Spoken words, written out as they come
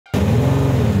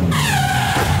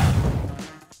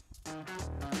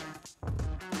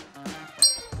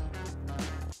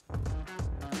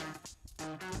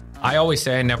I always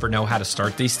say I never know how to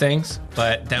start these things,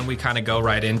 but then we kind of go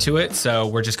right into it. So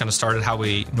we're just going to start it how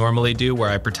we normally do, where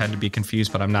I pretend to be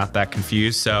confused, but I'm not that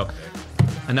confused. So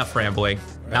enough rambling.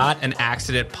 Not an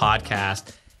Accident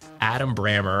podcast. Adam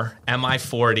Brammer,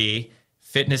 MI40,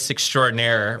 fitness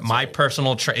extraordinaire, my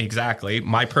personal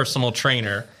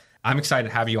trainer. I'm excited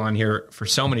to have you on here for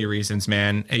so many reasons,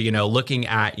 man. You know, looking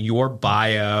at your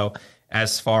bio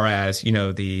as far as, you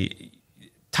know, the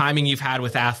timing you've had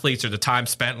with athletes or the time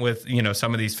spent with, you know,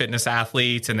 some of these fitness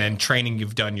athletes, and then training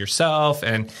you've done yourself.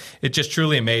 And it's just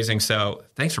truly amazing. So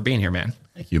thanks for being here, man.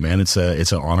 Thank you, man. It's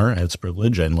an honor and it's a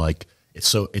privilege. And like, it's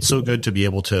so good to be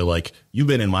able to, like, you've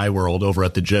been in my world over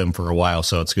at the gym for a while.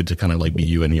 So it's good to kind of like be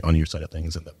you and on your side of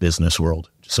things in the business world.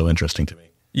 Just so interesting to me.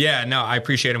 Yeah, no, I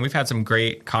appreciate it. We've had some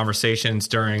great conversations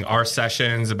during our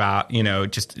sessions about, you know,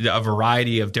 just a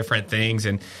variety of different things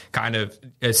and kind of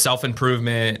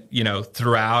self-improvement, you know,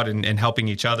 throughout and helping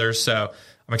each other. So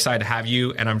I'm excited to have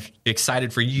you, and I'm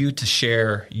excited for you to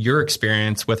share your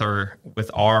experience with our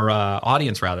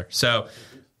audience, rather. So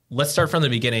let's start from the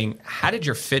beginning. How did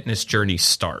your fitness journey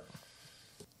start?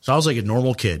 So I was like a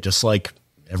normal kid, just like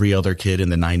every other kid in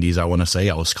the 90s, I want to say.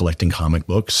 I was collecting comic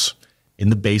books. In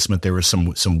the basement, there was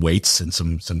some weights and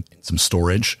some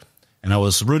storage. And I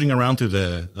was rooting around through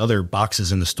the other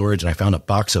boxes in the storage, and I found a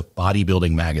box of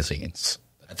bodybuilding magazines.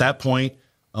 At that point,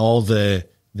 all the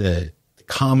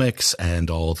comics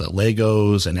and all the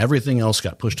Legos and everything else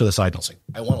got pushed to the side. And I was like,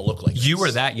 I want to look like you this.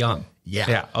 were that young.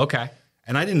 Yeah. Okay.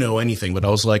 And I didn't know anything, but I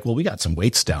was like, well, we got some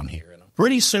weights down here. And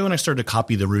pretty soon I started to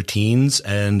copy the routines,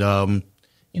 and,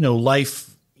 you know, life,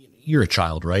 you're a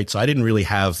child, right? So I didn't really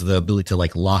have the ability to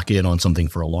like lock in on something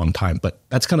for a long time, but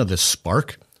that's kind of the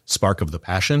spark of the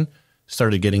passion.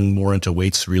 Started getting more into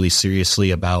weights really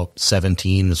seriously about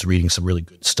 17, was reading some really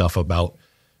good stuff about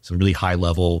some really high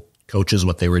level coaches,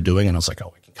 what they were doing. And I was like,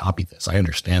 oh, I can copy this. I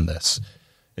understand this.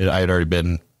 I had already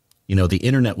been, you know, the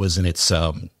internet was in its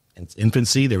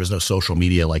infancy. There was no social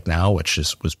media like now, which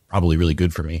was probably really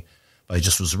good for me. I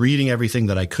just was reading everything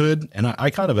that I could. And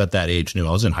I kind of at that age knew,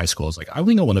 I was in high school. I was like, I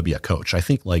think I want to be a coach. I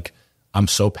think like I'm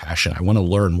so passionate. I want to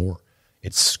learn more.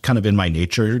 It's kind of in my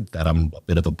nature that I'm a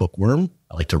bit of a bookworm.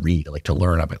 I like to read. I like to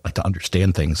learn. I like to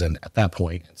understand things. And at that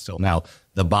point, and still now,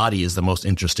 the body is the most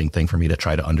interesting thing for me to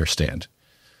try to understand.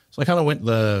 So I kind of went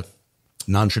the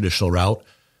non-traditional route.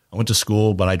 I went to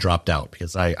school, but I dropped out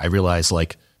because I realized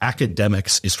like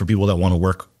academics is for people that want to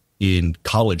work in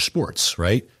college sports,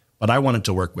 right? But I wanted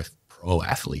to work with pro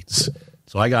athletes.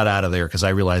 So I got out of there because I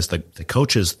realized that the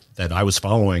coaches that I was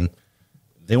following,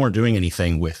 they weren't doing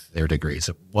anything with their degrees.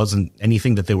 It wasn't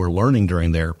anything that they were learning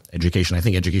during their education. I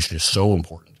think education is so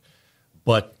important,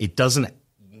 but it doesn't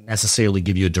necessarily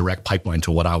give you a direct pipeline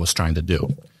to what I was trying to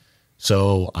do.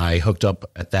 So I hooked up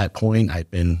at that point. I'd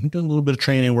been doing a little bit of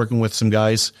training, working with some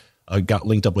guys. I got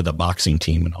linked up with a boxing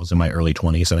team when I was in my early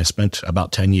 20s, and I spent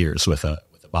about 10 years with a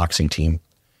boxing team,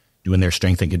 doing their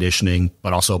strength and conditioning,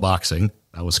 but also boxing.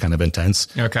 That was kind of intense.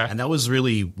 Okay. And that was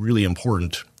really, really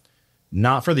important,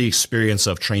 not for the experience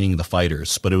of training the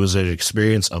fighters, but it was an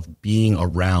experience of being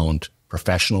around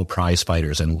professional prize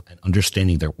fighters and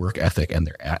understanding their work ethic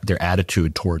and their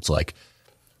attitude towards like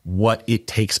what it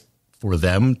takes for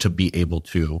them to be able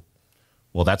to,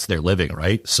 well, that's their living,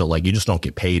 right? So like, you just don't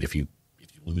get paid if you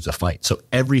lose a fight. So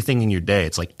everything in your day,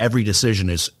 it's like every decision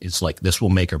is like, this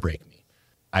will make or break me.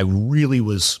 I really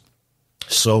was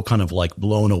so kind of like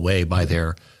blown away by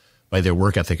their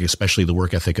work ethic, especially the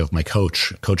work ethic of my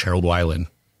coach, Coach Harold Weiland.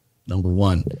 Number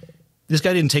one, this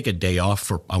guy didn't take a day off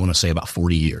for, I want to say, about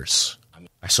 40 years.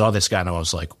 I saw this guy and I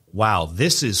was like, wow,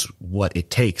 this is what it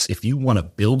takes. If you want to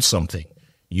build something,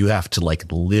 you have to like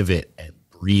live it and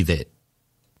breathe it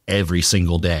every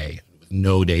single day with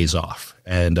no days off.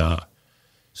 And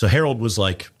so Harold was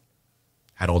like,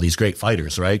 had all these great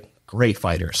fighters, right? Great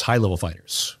fighters, high level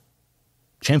fighters,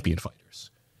 champion fighters.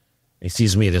 He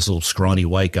sees me, this little scrawny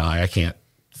white guy. I can't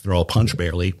throw a punch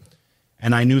barely.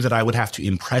 And I knew that I would have to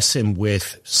impress him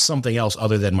with something else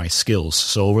other than my skills.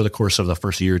 So over the course of the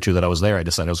first year or two that I was there, I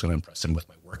decided I was going to impress him with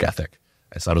my work ethic.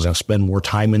 I decided I was going to spend more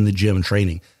time in the gym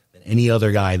training than any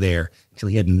other guy there until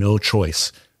he had no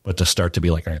choice but to start to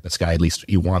be like, all right, this guy, at least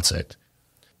he wants it.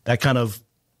 That kind of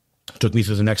took me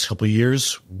through the next couple of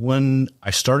years. When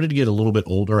I started to get a little bit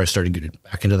older, I started getting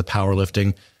back into the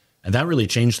powerlifting. And that really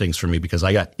changed things for me because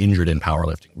I got injured in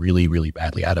powerlifting really, really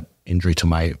badly. I had an injury to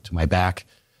my back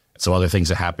and some other things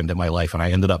that happened in my life. And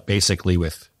I ended up basically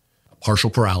with a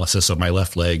partial paralysis of my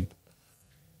left leg.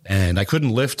 And I couldn't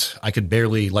lift. I could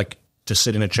barely, like, to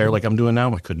sit in a chair like I'm doing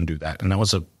now. I couldn't do that. And that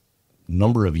was a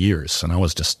number of years. And I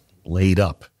was just laid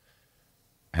up.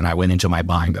 And I went into my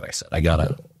mind and I said, I got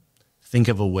to think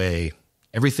of a way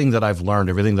everything that I've learned,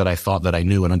 everything that I thought that I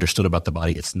knew and understood about the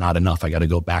body, it's not enough. I got to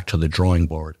go back to the drawing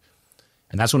board.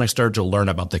 And that's when I started to learn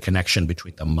about the connection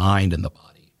between the mind and the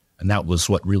body. And that was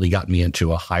what really got me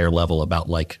into a higher level about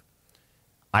like,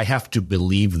 I have to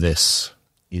believe this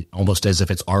almost as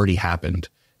if it's already happened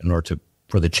in order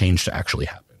for the change to actually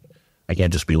happen. I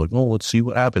can't just be like, oh, let's see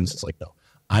what happens. It's like, no,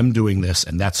 I'm doing this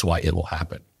and that's why it will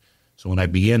happen. So when I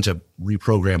began to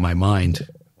reprogram my mind,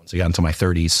 once I got into my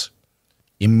 30s,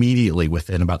 immediately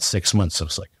within about 6 months, I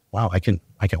was like, wow, I can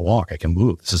walk, I can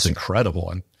move. This is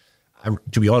incredible. And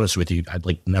to be honest with you, I'd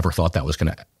like never thought that was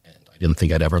going to end. I didn't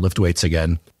think I'd ever lift weights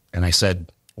again. And I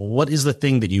said, well, what is the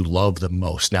thing that you love the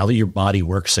most? Now that your body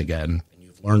works again and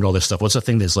you've learned all this stuff, what's the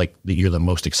thing that's like that you're the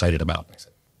most excited about? And I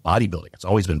said, bodybuilding. It's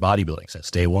always been bodybuilding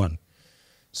since day one.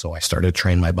 So I started to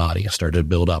train my body. I started to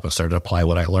build up. I started to apply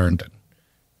what I learned. And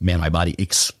man, my body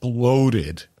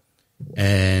exploded.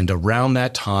 And around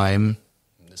that time,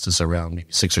 this is around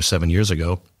maybe 6 or 7 years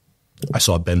ago, I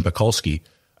saw Ben Pakulski,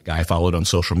 a guy I followed on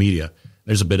social media.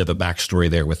 There's a bit of a backstory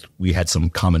there we had some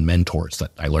common mentors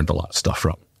that I learned a lot of stuff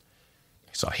from.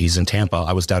 So he's in Tampa.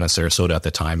 I was down in Sarasota at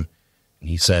the time. And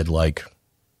he said, like,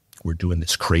 we're doing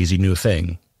this crazy new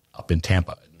thing up in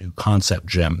Tampa, a new concept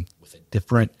gym with a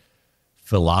different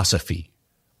philosophy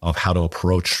of how to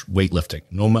approach weightlifting.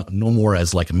 No more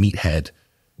as like a meathead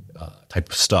type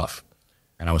of stuff.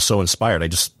 And I was so inspired. I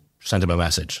just sent him a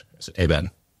message. I said, hey,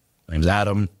 Ben, my name's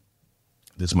Adam.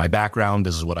 This is my background.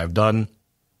 This is what I've done.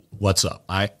 What's up?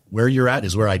 Where you're at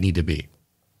is where I need to be.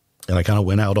 And I kind of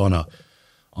went out on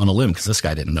a limb because this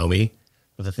guy didn't know me.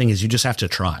 But the thing is, you just have to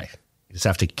try. You just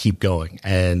have to keep going.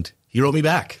 And he wrote me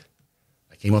back.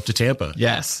 I came up to Tampa.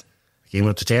 Yes. I came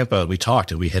up to Tampa. We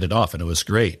talked and we hit it off and it was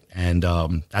great. And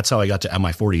that's how I got to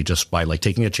MI40, just by like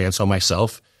taking a chance on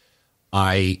myself.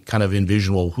 I kind of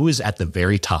envision, well, who is at the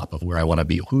very top of where I want to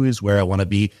be? Who is where I want to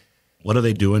be? What are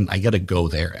they doing? I got to go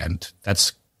there. And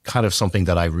that's kind of something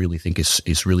that I really think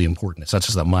is really important. It's not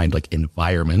just the mind, like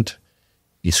environment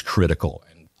is critical.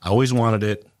 And I always wanted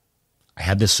it. I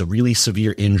had this really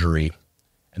severe injury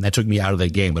and that took me out of the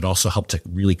game, but also helped to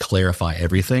really clarify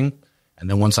everything. And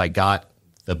then once I got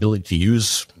the ability to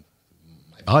use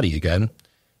my body again,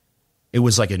 it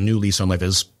was like a new lease on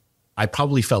life. I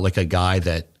probably felt like a guy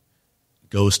that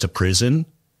goes to prison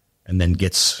and then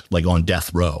gets like on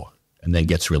death row and then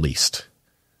gets released.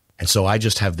 And so I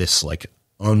just have this like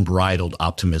unbridled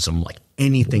optimism, like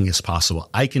anything is possible.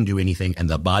 I can do anything and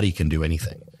the body can do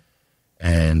anything.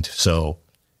 And so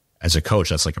as a coach,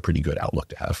 that's like a pretty good outlook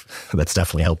to have. That's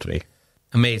definitely helped me.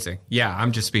 Amazing. Yeah.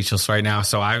 I'm just speechless right now.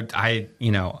 So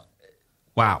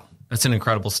wow. That's an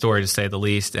incredible story to say the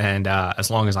least. And as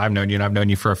long as I've known you, and I've known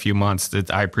you for a few months,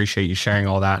 I appreciate you sharing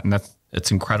all that. And it's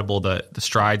incredible the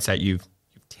strides that you've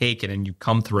taken and you've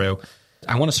come through.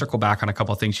 I want to circle back on a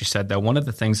couple of things you said, though. One of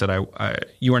the things that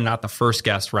you are not the first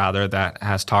guest, rather, that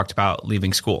has talked about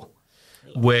leaving school,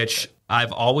 which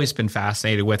I've always been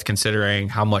fascinated with, considering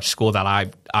how much school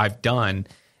that I've done.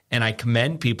 And I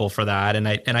commend people for that. And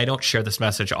I don't share this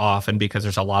message often because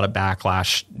there's a lot of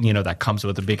backlash, that comes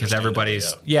with it, because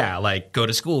everybody's, like, go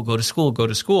to school, go to school, go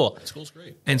to school. And school's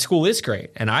great. And school is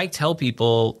great. And I tell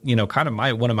people, kind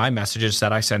of one of my messages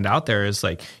that I send out there is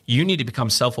like, you need to become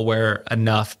self-aware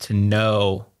enough to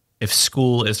know if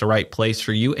school is the right place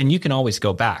for you. And you can always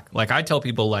go back. Like I tell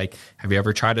people, like, have you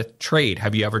ever tried to trade?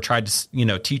 Have you ever tried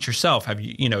to, teach yourself? Have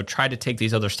you, tried to take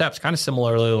these other steps, kind of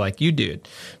similarly like you did?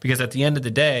 Because at the end of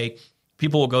the day,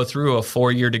 people will go through a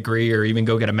 4-year degree or even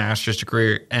go get a master's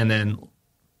degree, and then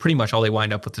pretty much all they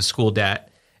wind up with is school debt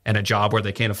and a job where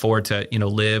they can't afford to,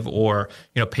 live or,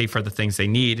 pay for the things they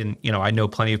need. And, I know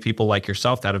plenty of people like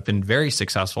yourself that have been very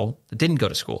successful that didn't go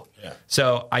to school. Yeah.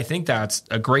 So I think that's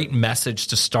a great message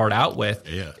to start out with,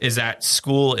 is that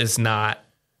school is not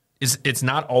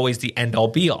always the end all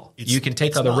be all. You can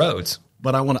take other roads.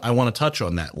 But I want to touch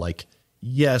on that. Like,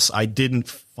 yes, I didn't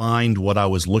find what I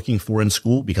was looking for in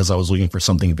school because I was looking for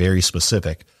something very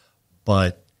specific,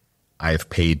 but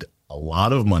I've paid a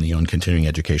lot of money on continuing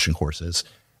education courses.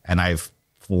 And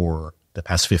for the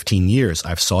past 15 years,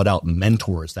 I've sought out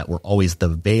mentors that were always the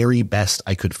very best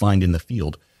I could find in the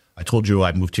field. I told you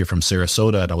I moved here from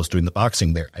Sarasota and I was doing the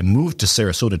boxing there. I moved to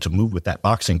Sarasota to move with that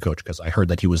boxing coach because I heard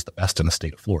that he was the best in the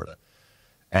state of Florida.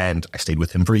 And I stayed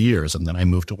with him for years. And then I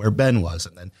moved to where Ben was.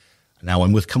 And then now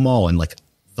I'm with Kamal. And like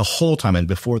the whole time, and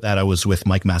before that, I was with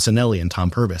Mike Massinelli and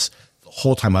Tom Purvis. The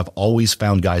whole time I've always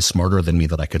found guys smarter than me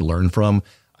that I could learn from.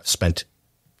 I've spent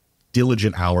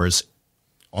diligent hours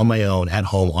on my own, at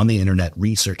home, on the internet,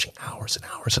 researching hours and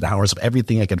hours and hours of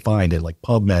everything I could find, and like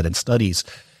PubMed and studies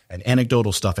and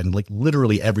anecdotal stuff and like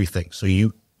literally everything. So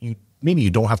maybe you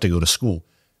don't have to go to school,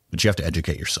 but you have to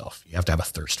educate yourself. You have to have a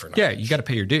thirst for knowledge. Yeah, you got to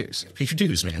pay your dues. Pay your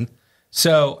dues, man.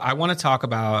 So I want to talk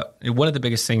about one of the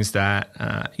biggest things that,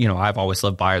 I've always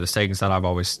lived by, or the sayings that I've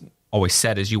always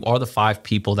said is you are the 5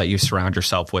 people that you surround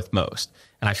yourself with most.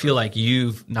 And I feel like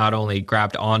you've not only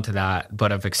grabbed onto that, but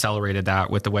have accelerated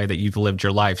that with the way that you've lived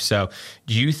your life. So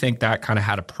do you think that kind of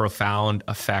had a profound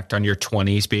effect on your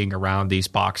 20s, being around these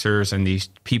boxers and these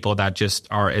people that just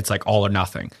are, it's like all or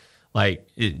nothing?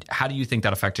 How do you think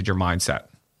that affected your mindset?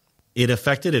 It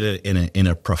affected it in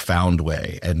a profound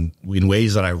way, and in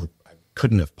ways that I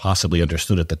couldn't have possibly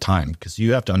understood at the time, because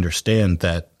you have to understand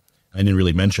that, I didn't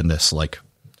really mention this, like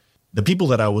the people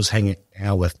that I was hanging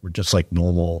out with were just like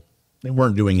normal. They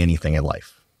weren't doing anything in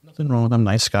life. Nothing wrong with them.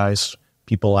 Nice guys,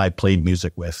 people I played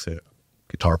music with,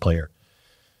 guitar player,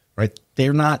 right?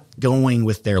 They're not going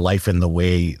with their life in the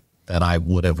way that I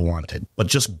would have wanted. But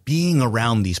just being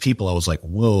around these people, I was like,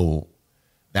 whoa,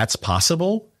 that's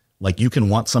possible? Like, you can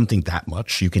want something that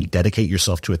much. You can dedicate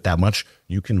yourself to it that much.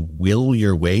 You can will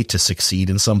your way to succeed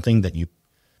in something that you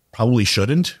probably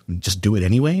shouldn't. Just do it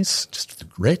anyways. Just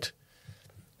grit.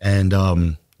 And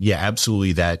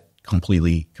absolutely, that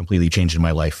completely changed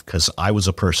my life, because I was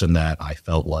a person that I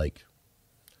felt like,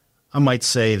 I might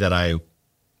say that I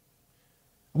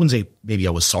wouldn't say maybe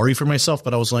I was sorry for myself,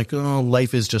 but I was like, oh,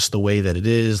 life is just the way that it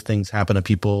is. Things happen to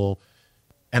people.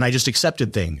 And I just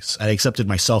accepted things. I accepted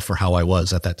myself for how I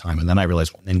was at that time. And then I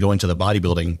realized, and going to the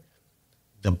bodybuilding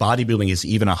is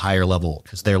even a higher level,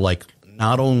 because they're like,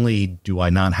 not only do I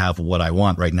not have what I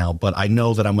want right now, but I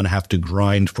know that I'm going to have to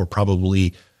grind for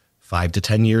probably 5 to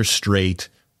 10 years straight,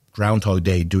 Groundhog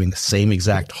Day, doing the same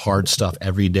exact hard stuff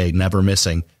every day, never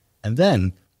missing. And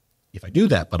then if I do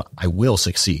that, but I will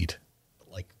succeed.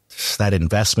 Like, that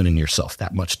investment in yourself,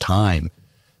 that much time,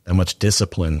 that much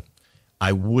discipline,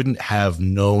 I wouldn't have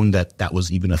known that that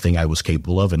was even a thing I was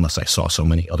capable of unless I saw so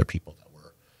many other people that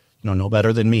were, no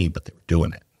better than me, but they were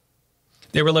doing it.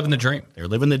 They were living the dream. They were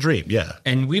living the dream, yeah.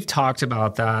 And we've talked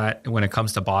about that when it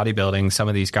comes to bodybuilding. Some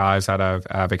of these guys that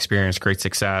have experienced great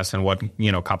success and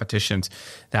competitions,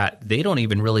 that they don't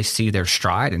even really see their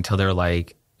stride until they're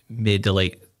like mid to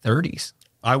late 30s.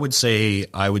 I would say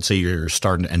you're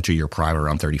starting to enter your prime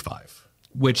around 35.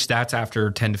 Which that's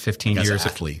after 10 to 15 years. As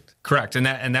an athlete. Correct. And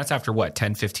that's after what,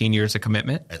 10, 15 years of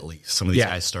commitment? At least. Some of these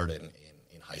guys started in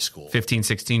high school. 15,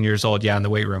 16 years old. Yeah, in the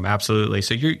weight room. Absolutely.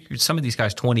 So you're some of these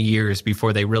guys 20 years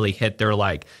before they really hit their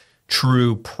like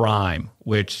true prime,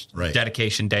 which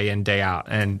dedication day in, day out.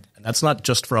 And that's not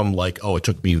just from like, oh, it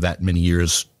took me that many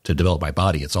years to develop my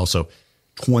body. It's also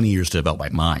 20 years to develop my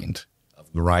mind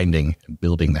of grinding and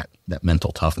building that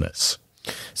mental toughness.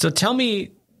 So tell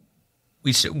me,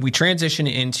 we transition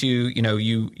into,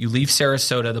 you leave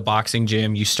Sarasota, the boxing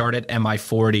gym, you start at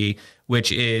MI40,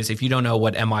 which is, if you don't know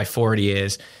what MI40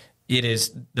 is, it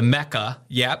is the Mecca.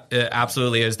 Yep, it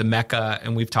absolutely is the Mecca.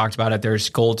 And we've talked about it. There's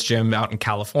Gold's Gym out in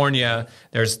California.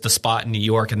 There's the spot in New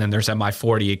York. And then there's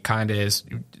MI40. It kind of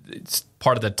it's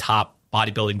part of the top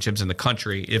bodybuilding gyms in the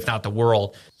country, if not the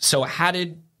world. So how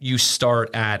did you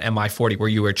start at MI40? Were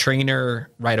you a trainer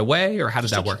right away, or how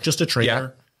did that work? Just a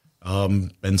trainer. Yeah.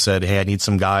 Ben said, hey, I need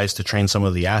some guys to train some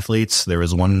of the athletes. There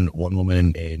was one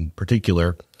woman in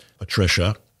particular,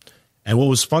 Patricia. And what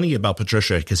was funny about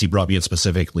Patricia, because he brought me in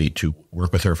specifically to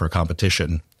work with her for a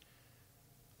competition,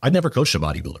 I'd never coached a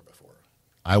bodybuilder before.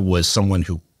 I was someone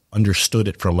who understood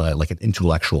it from an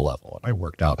intellectual level. And I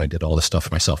worked out and I did all this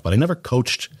stuff myself, but I never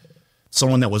coached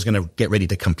someone that was going to get ready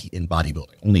to compete in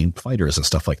bodybuilding, only fighters and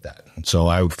stuff like that. And so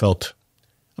I felt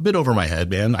a bit over my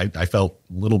head, man. I felt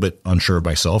a little bit unsure of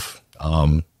myself.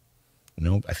 I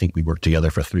think we worked together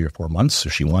for 3 or 4 months. So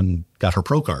she got her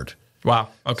pro card. Wow.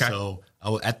 Okay. So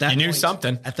at that, you knew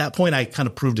something. At that point, I kind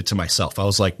of proved it to myself. I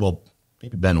was like, well,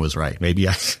 maybe Ben was right. Maybe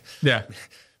I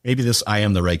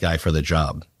am the right guy for the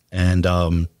job. And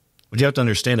what you have to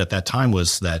understand at that time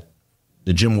was that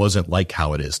the gym wasn't like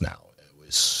how it is now. It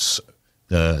was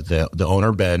the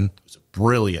owner, Ben, was a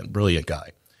brilliant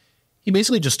guy. He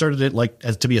basically just started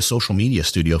it to be a social media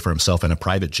studio for himself and a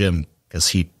private gym, because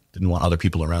he didn't want other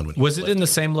people around. Was it in the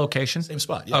same location? Same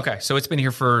spot, yeah. Okay, so it's been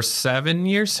here for 7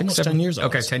 years? Almost 10 years.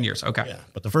 Okay, 10 years, okay. Yeah,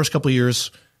 but the first couple of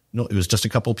years, it was just a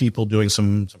couple of people doing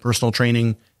some personal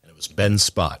training, and it was Ben's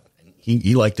spot. And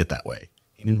he liked it that way.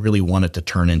 He didn't really want it to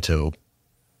turn into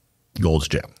Gold's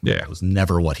Gym. Yeah. It was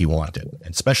never what he wanted,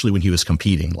 and especially when he was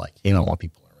competing. He don't want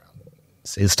people around.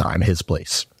 It's his time, his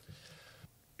place.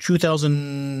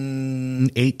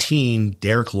 2018,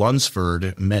 Derek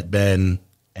Lunsford met Ben,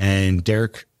 and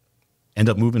Derek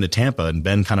ended up moving to Tampa, and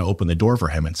Ben kind of opened the door for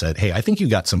him and said, hey, I think you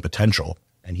got some potential.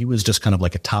 And he was just kind of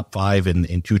like a top 5 in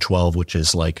 212, which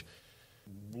is like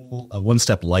one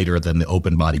step lighter than the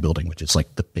open bodybuilding, which is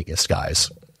like the biggest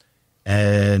guys.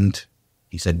 And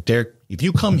he said, Derek, if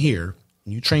you come here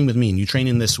and you train with me and you train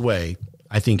in this way,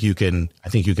 I think you can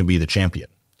be the champion.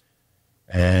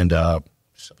 And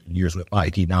years went by.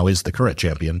 He now is the current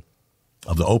champion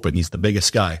of the open. He's the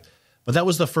biggest guy. But that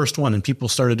was the first one. And people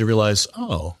started to realize,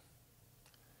 oh,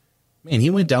 man, he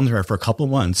went down there for a couple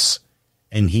months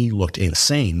and he looked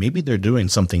insane. Maybe they're doing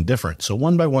something different. So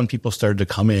one by one, people started to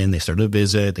come in. They started to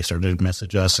visit. They started to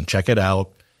message us and check it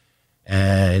out.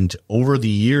 And over the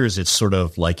years, it's sort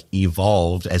of like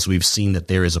evolved as we've seen that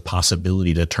there is a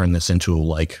possibility to turn this into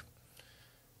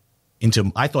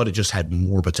I thought it just had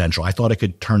more potential. I thought it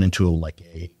could turn into like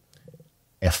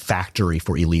a factory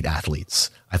for elite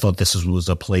athletes. I thought this was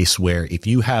a place where if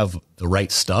you have the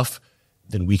right stuff,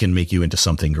 then we can make you into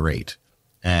something great.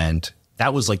 And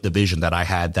that was like the vision that I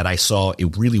had, that I saw.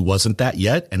 It really wasn't that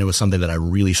yet. And it was something that I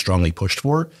really strongly pushed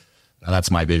for. Now that's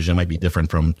my vision. It might be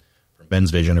different from Ben's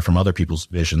vision or from other people's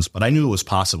visions, but I knew it was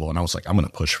possible. And I was like, I'm going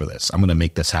to push for this. I'm going to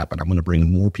make this happen. I'm going to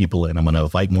bring more people in. I'm going to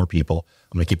invite more people.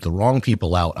 I'm going to keep the wrong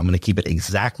people out. I'm going to keep it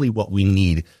exactly what we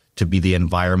need to be the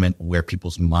environment where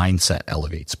people's mindset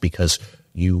elevates. Because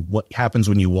what happens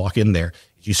when you walk in there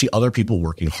is you see other people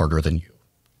working harder than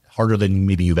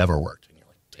maybe you've ever worked. And you're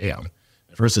like, damn.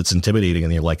 At first it's intimidating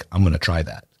and you're like, I'm going to try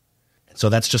that. And so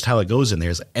that's just how it goes in there.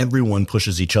 Is everyone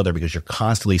pushes each other because you're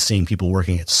constantly seeing people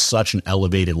working at such an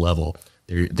elevated level.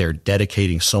 They're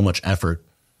dedicating so much effort,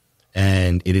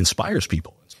 and it inspires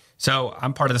people. So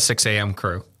I'm part of the 6 a.m.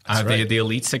 crew. Right. The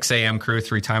elite 6 a.m. crew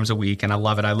 3 times a week, and I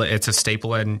love it. It's a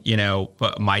staple in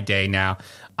my day now.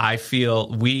 I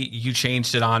feel you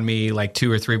changed it on me like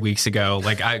 2 or 3 weeks ago,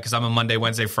 because I'm a Monday,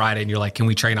 Wednesday, Friday, and you're like, can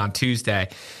we train on Tuesday?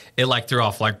 It like threw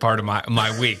off like part of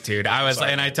my week, dude. I was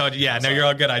and I told you, no, you're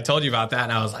all good. I told you about that,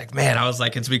 and I was like, man,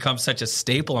 it's become such a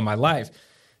staple in my life.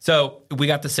 So we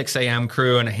got the 6 a.m.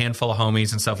 crew and a handful of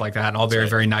homies and stuff like that, and all very,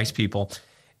 very nice people.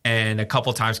 And a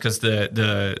couple times, because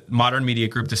the Modern Media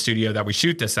Group, the studio that we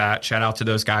shoot this at, shout out to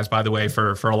those guys, by the way,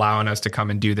 for allowing us to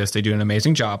come and do this. They do an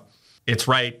amazing job. It's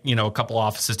right, a couple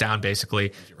offices down,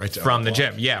 basically, from the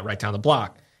gym. Yeah, right down the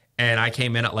block. And I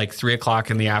came in at like 3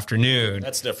 o'clock in the afternoon.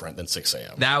 That's different than 6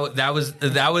 a.m. That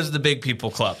was the big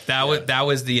people club. That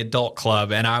was the adult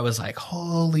club. And I was like,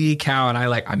 holy cow. And I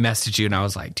messaged you and I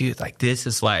was like, dude, this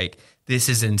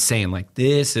is insane. Like,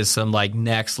 this is some like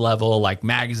next level, like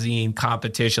magazine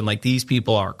competition. Like, these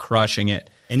people are crushing it.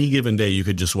 Any given day, you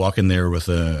could just walk in there with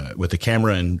a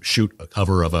camera and shoot a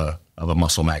cover of a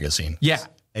muscle magazine. Yeah.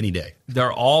 Any day.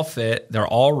 They're all fit. They're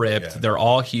all ripped. Yeah. They're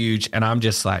all huge. And I'm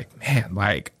just like, man,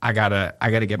 like I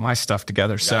gotta get my stuff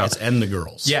together. Guys and the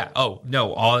girls. Yeah. Oh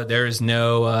no. There's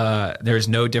no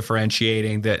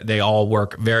differentiating. That they all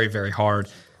work very, very hard,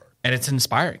 and it's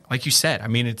inspiring. Like you said, I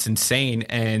mean, it's insane.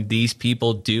 And these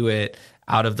people do it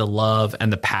out of the love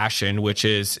and the passion, which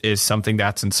is something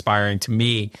that's inspiring to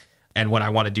me. And when I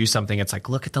want to do something, it's like,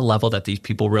 look at the level that these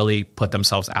people really put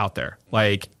themselves out there.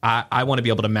 Like, I want to be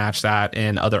able to match that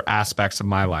in other aspects of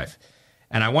my life.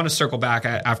 And I want to circle back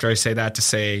after I say that to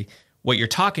say what you're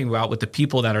talking about with the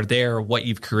people that are there, what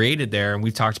you've created there, and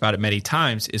we've talked about it many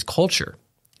times, is culture.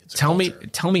 Tell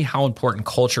me how important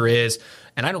culture is.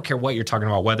 And I don't care what you're talking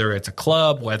about, whether it's a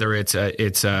club, whether it's a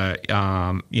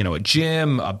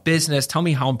gym, a business. Tell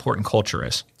me how important culture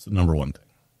is. It's the number one thing.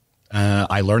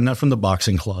 I learned that from the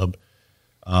boxing club.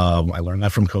 I learned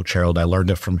that from Coach Harold. I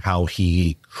learned it from how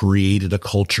he created a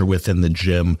culture within the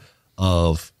gym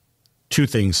of 2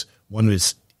 things. One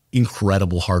is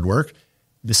incredible hard work.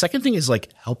 The second thing is like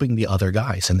helping the other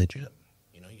guys in the gym.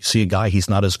 You see a guy, he's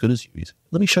not as good as you.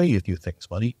 Let me show you a few things,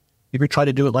 buddy. You ever try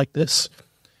to do it like this?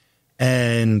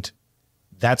 And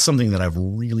that's something that I've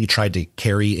really tried to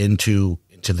carry into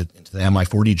the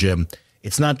MI40 gym.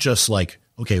 It's not just like,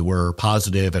 okay, we're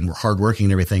positive and we're hardworking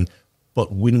and everything.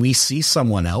 But when we see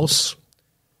someone else,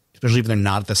 especially if they're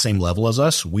not at the same level as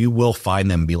us, we will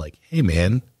find them and be like, hey,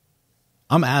 man,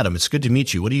 I'm Adam. It's good to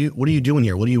meet you. What are you doing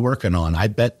here? What are you working on? I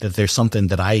bet that there's something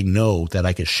that I know that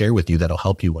I could share with you that'll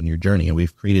help you on your journey. And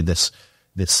we've created this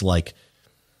like,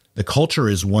 the culture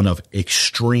is one of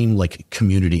extreme like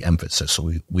community emphasis.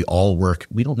 So we all work.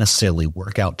 We don't necessarily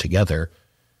work out together,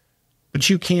 but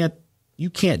you can't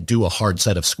do a hard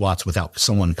set of squats without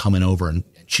someone coming over and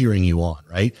cheering you on,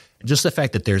 right? And just the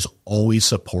fact that there's always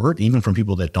support, even from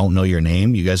people that don't know your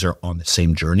name. You guys are on the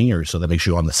same journey, or so that makes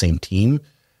you on the same team.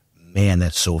 Man,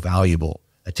 that's so valuable.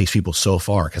 That takes people so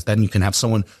far, because then you can have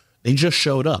someone, they just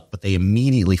showed up, but they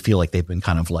immediately feel like they've been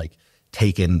kind of like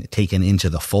taken into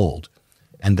the fold.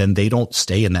 And then they don't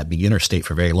stay in that beginner state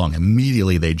for very long.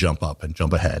 Immediately they jump up and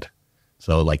jump ahead.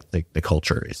 So like the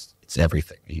culture it's it's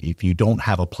everything. If you don't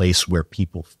have a place where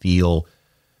people feel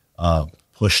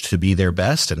pushed to be their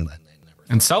best and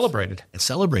celebrated. And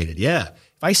celebrated, yeah.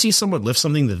 If I see someone lift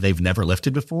something that they've never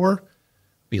lifted before,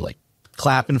 be like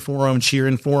clapping for them,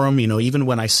 cheering for them. Even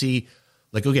when I see,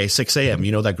 like, okay, 6 a.m.,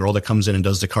 that girl that comes in and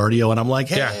does the cardio, and I'm like,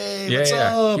 hey, what's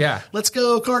up? Yeah. Let's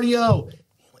go, cardio.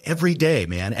 Every day,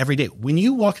 man, every day. When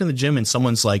you walk in the gym and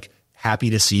someone's like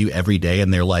happy to see you every day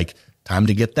and they're like, time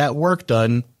to get that work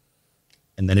done.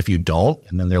 And then if you don't,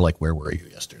 and then they're like, where were you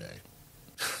yesterday?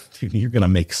 Dude, you're going to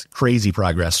make crazy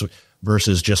progress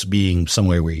versus just being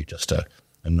somewhere where you're just a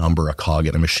number, a cog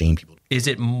in a machine. Is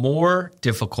it more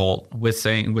difficult with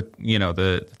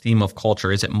the theme of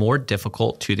culture? Is it more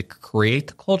difficult to create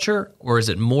the culture, or is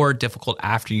it more difficult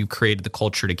after you created the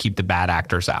culture to keep the bad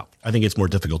actors out? I think it's more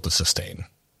difficult to sustain.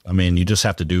 I mean, you just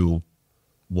have to do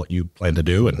what you plan to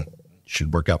do, and it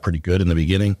should work out pretty good in the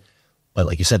beginning. But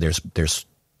like you said,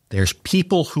 there's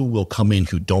people who will come in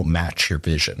who don't match your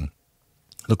vision.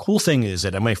 The cool thing is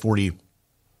at MI40,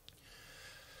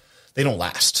 they don't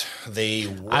last.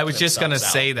 I was just going to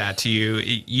say that to you.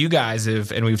 You guys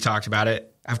have, and we've talked about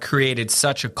it, have created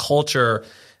such a culture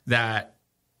that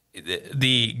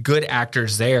the good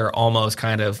actors there almost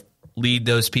kind of lead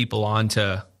those people on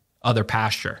to other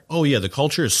pasture. Oh, yeah. The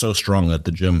culture is so strong that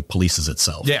the gym polices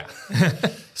itself. Yeah.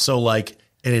 So and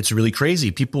it's really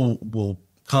crazy. People will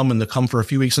come for a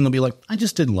few weeks and they'll be like, I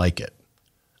just didn't like it.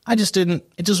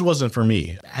 It just wasn't for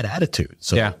me. Bad attitude.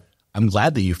 So yeah. I'm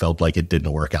glad that you felt like it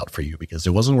didn't work out for you, because it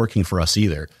wasn't working for us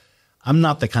either. I'm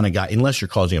not the kind of guy, unless you're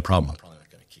causing a problem, I'm probably not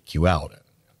going to kick you out.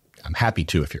 I'm happy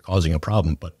to if you're causing a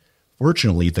problem. But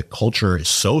fortunately, the culture is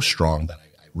so strong that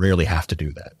I rarely have to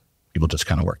do that. People just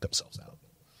kind of work themselves out.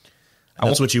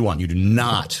 That's what you want. You do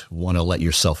not want to let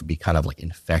yourself be kind of like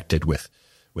infected with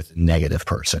a negative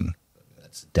person.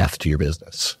 That's death to your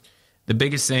business. The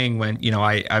biggest thing when,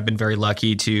 I've been very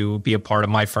lucky to be a part of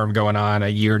my firm going on a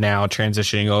year now,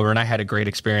 transitioning over, and I had a great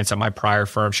experience at my prior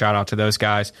firm. Shout out to those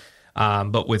guys.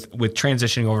 But with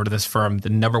transitioning over to this firm, the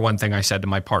number one thing I said to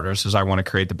my partners is I want to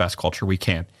create the best culture we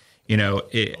can.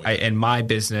 In my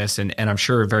business, and I'm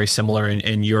sure very similar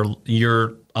in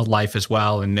your life as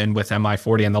well, and then with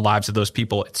MI40 and the lives of those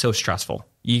people, it's so stressful.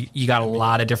 You got a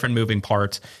lot of different moving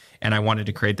parts, and I wanted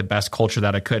to create the best culture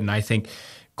that I could. And I think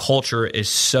culture is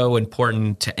so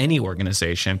important to any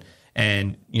organization.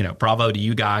 And, bravo to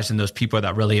you guys and those people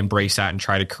that really embrace that and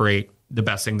try to create the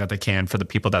best thing that they can for the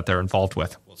people that they're involved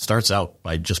with. Well, it starts out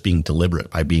by just being deliberate,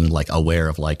 by being aware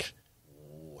of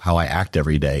how I act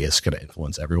every day is going to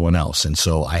influence everyone else. And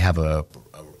so I have a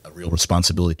real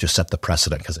responsibility to set the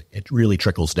precedent, because it really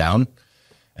trickles down.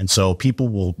 And so people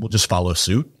will just follow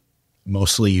suit.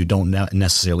 Mostly you don't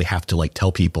necessarily have to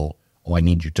tell people, oh, I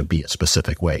need you to be a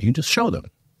specific way. You just show them.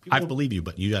 People don't believe you,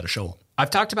 but you got to show them. I've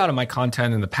talked about in my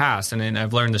content in the past, and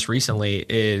I've learned this recently,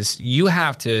 is you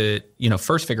have to,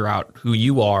 first figure out who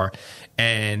you are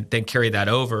and then carry that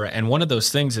over. And one of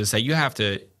those things is that you have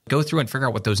to go through and figure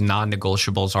out what those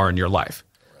non-negotiables are in your life.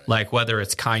 Right. Like whether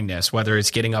it's kindness, whether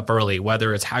it's getting up early,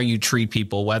 whether it's how you treat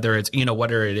people, whether it's,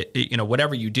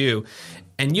 whatever you do.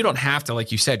 And you don't have to,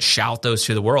 like you said, shout those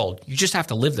to the world. You just have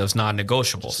to live those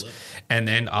non-negotiables. And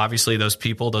then obviously those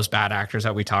people, those bad actors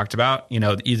that we talked about,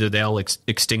 either they'll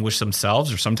extinguish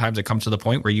themselves, or sometimes it comes to the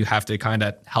point where you have to kind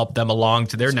of help them along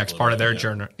to their next part of their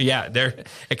journey. Yeah,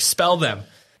 expel them.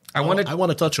 I want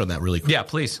to touch on that really quick. Yeah,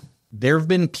 please. There have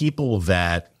been people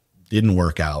that didn't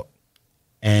work out,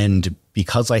 and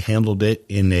because I handled it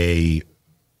in a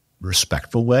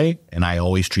respectful way and I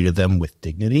always treated them with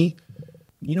dignity,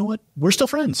 you know what? We're still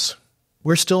friends.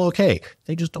 We're still okay.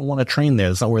 They just don't want to train there.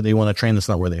 It's not where they want to train. That's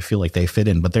not where they feel like they fit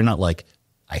in. But they're not like,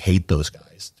 I hate those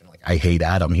guys. They're like, I hate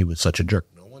Adam. He was such a jerk.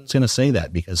 No one's going to say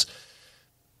that, because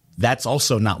that's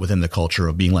also not within the culture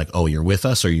of being like, oh, you're with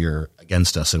us or you're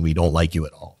against us and we don't like you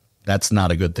at all. That's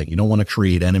not a good thing. You don't want to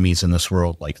create enemies in this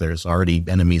world. There's already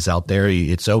enemies out there.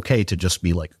 It's okay to just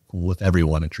be cool with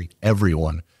everyone and treat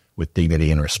everyone with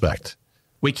dignity and respect.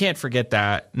 We can't forget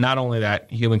that, not only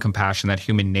that human compassion, that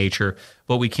human nature,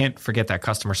 but we can't forget that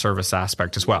customer service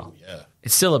aspect as well. Yeah.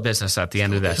 It's still a business at the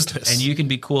end of this. And you can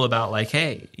be cool about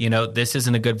hey, this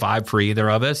isn't a good vibe for either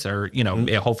of us, or,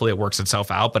 hopefully it works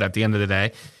itself out. But at the end of the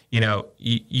day,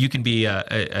 you can be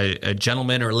a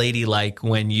gentleman or lady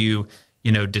when you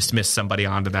dismiss somebody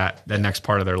onto the next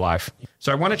part of their life.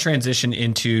 So I want to transition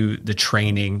into the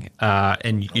training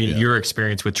and your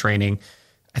experience with training.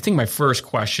 I think my first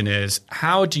question is,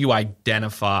 how do you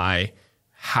identify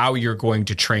how you're going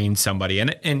to train somebody?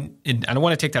 And I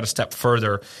want to take that a step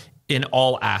further in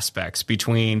all aspects,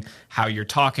 between how you're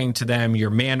talking to them, your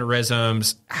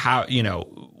mannerisms, how,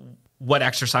 what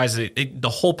exercises, the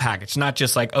whole package, not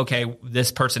just like, okay,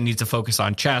 this person needs to focus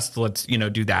on chest, let's,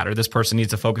 do that. Or this person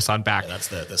needs to focus on back. Yeah,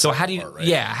 that's so how do you, part,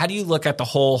 right? How do you look at the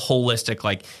whole holistic,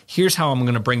 like, here's how I'm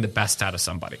going to bring the best out of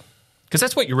somebody? Because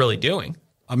that's what you're really doing.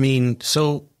 I mean,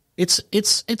 so it's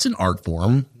an art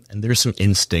form and there's some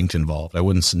instinct involved. I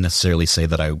wouldn't necessarily say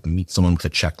that I meet someone with a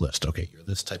checklist. Okay, you're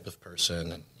this type of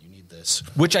person and you need this.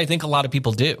 Which I think a lot of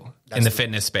people do in the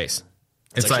fitness space.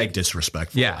 It's like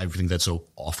disrespectful. Yeah. I think that's an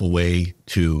awful way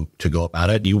to go about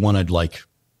it. You want to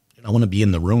I want to be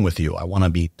in the room with you. I want to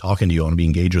be talking to you. I want to be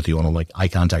engaged with you. I want to like eye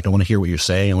contact. I want to hear what you're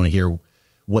saying. I want to hear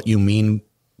what you mean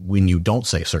when you don't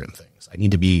say certain things. I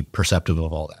need to be perceptive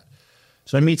of all that.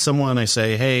 So I meet someone, I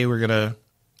say, hey, we're going to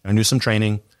do some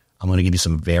training. I'm going to give you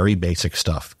some very basic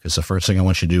stuff because the first thing I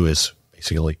want you to do is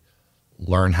basically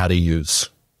learn how to use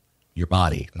your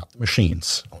body, not the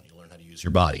machines. I want you to learn how to use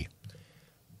your body.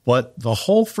 But the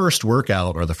whole first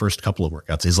workout or the first couple of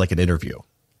workouts is like an interview.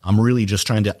 I'm really just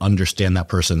trying to understand that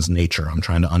person's nature. I'm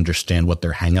trying to understand what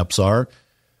their hangups are.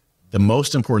 The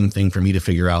most important thing for me to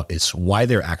figure out is why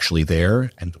they're actually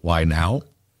there and why now,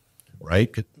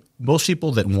 right? Most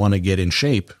people that want to get in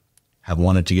shape have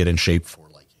wanted to get in shape for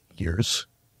like years,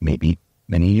 maybe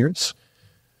many years.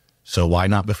 So why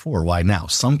not before? Why now?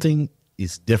 Something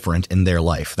is different in their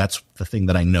life. That's the thing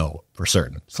that I know for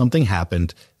certain. Something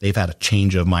happened. They've had a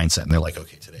change of mindset and they're like,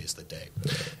 okay, today's the day.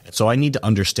 And so I need to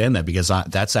understand that because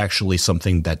that's actually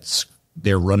something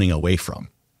they're running away from.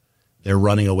 They're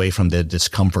running away from the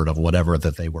discomfort of whatever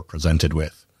that they were presented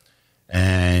with.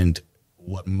 And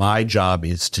what my job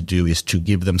is to do is to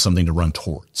give them something to run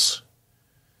towards.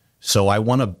 So I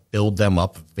want to build them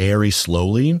up very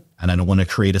slowly, and I don't want to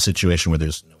create a situation where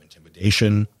there's no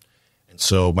intimidation. And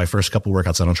so my first couple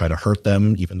workouts, I don't try to hurt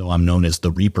them, even though I'm known as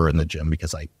the Reaper in the gym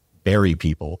because I bury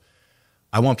people.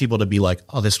 I want people to be like,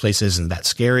 oh, this place isn't that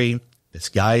scary. This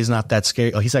guy is not that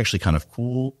scary. Oh, he's actually kind of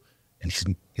cool, and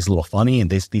he's a little funny, and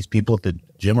these people at the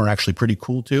gym are actually pretty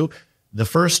cool too. The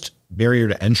first barrier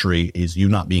to entry is you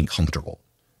not being comfortable.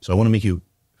 So I want to make you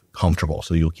comfortable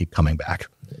so you'll keep coming back.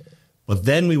 But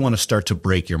then we want to start to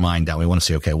break your mind down. We want to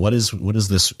say, okay, what is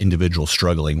this individual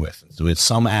struggling with? So it's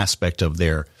some aspect of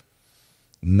their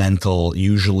mental,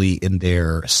 usually in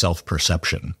their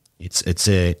self-perception. It's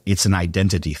an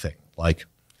identity thing. Like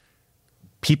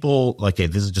people, like, okay,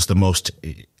 this is just the most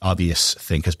obvious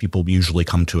thing because people usually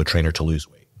come to a trainer to lose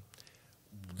weight.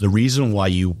 The reason why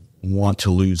you want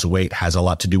to lose weight has a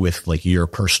lot to do with like your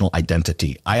personal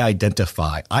identity. I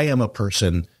am a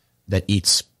person that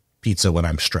eats pizza when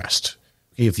I'm stressed.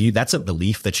 If that's a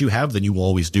belief that you have, then you will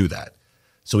always do that.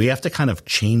 So we have to kind of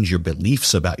change your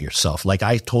beliefs about yourself. Like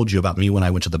I told you about me when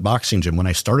I went to the boxing gym, when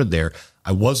I started there,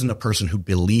 I wasn't a person who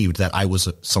believed that I was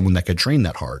someone that could train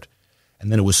that hard.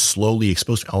 And then it was slowly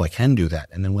exposed. Oh, I can do that.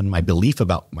 And then when my belief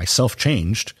about myself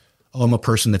changed, oh, I'm a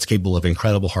person that's capable of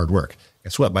incredible hard work.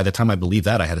 Guess what? By the time I believed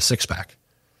that, I had a six-pack.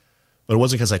 But it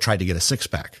wasn't because I tried to get a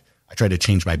six-pack. I tried to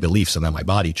change my beliefs and then my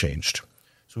body changed.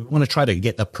 So we want to try to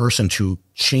get a person to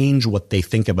change what they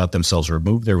think about themselves,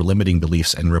 remove their limiting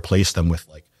beliefs and replace them with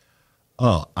like,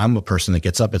 oh, I'm a person that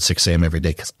gets up at 6 a.m. every day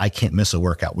because I can't miss a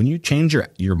workout. When you change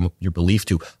your belief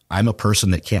to I'm a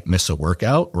person that can't miss a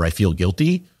workout or I feel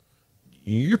guilty,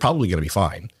 you're probably going to be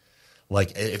fine.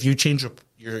 Like if you change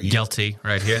your guilty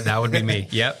right here, that would be me.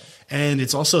 Yep. And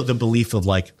it's also the belief of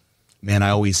like, man,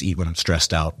 I always eat when I'm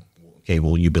stressed out. Okay,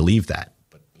 well, you believe that.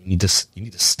 You need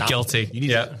to stop. Guilty.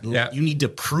 You need to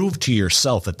prove to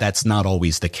yourself that that's not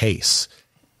always the case.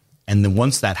 And then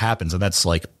once that happens, and that's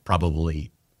like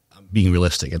probably being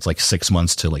realistic, it's like 6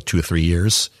 months to like 2 or 3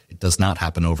 years. It does not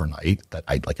happen overnight. That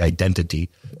like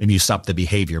identity, maybe you stop the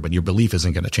behavior, but your belief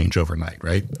isn't going to change overnight,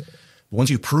 right? But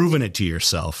once you've proven it to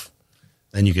yourself,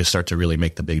 then you can start to really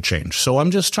make the big change. So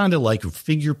I'm just trying to like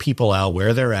figure people out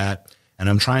where they're at, and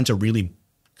I'm trying to really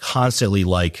constantly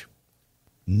like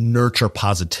nurture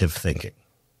positive thinking.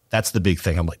 That's the big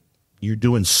thing. I'm like, you're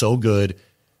doing so good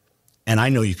and I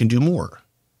know you can do more.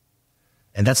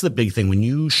 And that's the big thing. When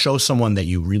you show someone that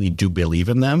you really do believe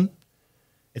in them,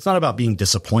 it's not about being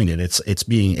disappointed. It's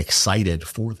being excited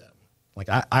for them. Like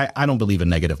I don't believe in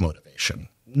negative motivation.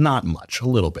 Not much, a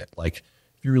little bit. Like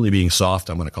if you're really being soft,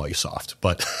 I'm going to call you soft,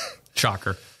 but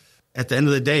shocker. At the end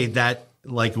of the day, that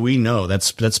like we know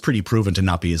that's pretty proven to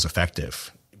not be as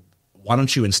effective. Why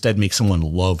don't you instead make someone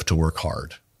love to work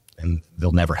hard and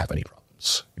they'll never have any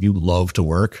problems. If you love to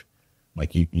work,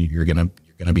 like you're going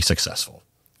to be successful.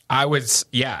 I was,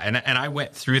 yeah. And I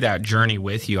went through that journey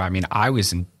with you. I mean, I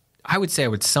would say I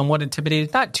was somewhat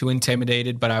intimidated, not too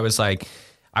intimidated, but I was like,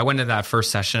 I went to that first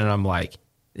session and I'm like,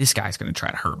 this guy's going to try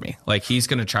to hurt me. Like he's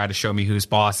going to try to show me who's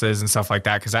boss is and stuff like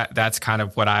that. Cause that's kind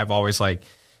of what I've always like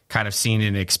kind of seen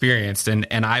and experienced. And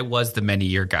I was the many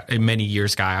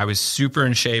years guy. I was super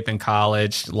in shape in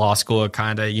college. Law school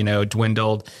kind of,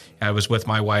 dwindled. I was with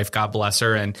my wife, God bless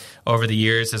her. And over the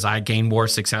years, as I gained more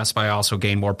success, I also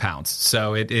gained more pounds.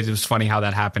 So it was funny how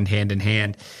that happened hand in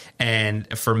hand.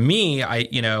 And for me,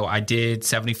 I did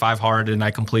 75 hard and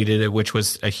I completed it, which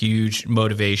was a huge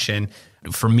motivation.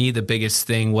 For me, the biggest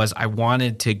thing was I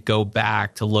wanted to go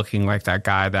back to looking like that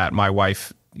guy that my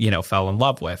wife fell in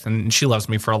love with. And she loves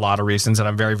me for a lot of reasons. And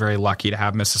I'm very, very lucky to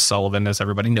have Mrs. Sullivan, as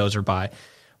everybody knows her by.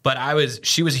 But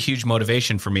she was a huge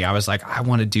motivation for me. I was like, I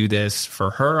want to do this for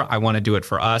her. I want to do it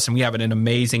for us. And we have an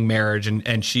amazing marriage.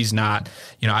 And she's not,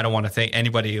 I don't want to think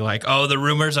anybody like, oh, the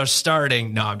rumors are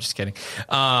starting. No, I'm just kidding.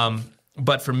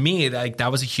 But for me,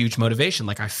 that was a huge motivation.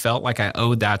 Like I felt like I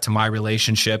owed that to my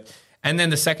relationship. And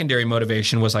then the secondary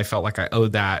motivation was I felt like I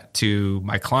owed that to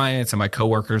my clients and my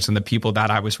coworkers and the people that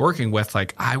I was working with.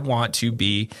 Like I want to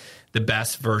be the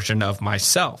best version of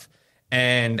myself.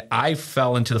 And I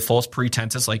fell into the false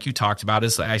pretenses like you talked about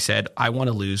is I said, I want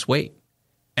to lose weight.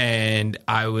 And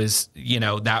I was,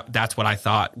 that's what I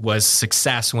thought was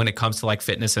success when it comes to like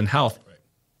fitness and health. Right.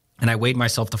 And I weighed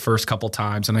myself the first couple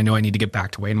times and I know I need to get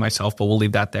back to weighing myself, but we'll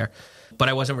leave that there. But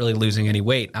I wasn't really losing any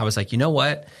weight. I was like, you know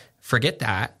what? Forget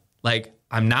that. Like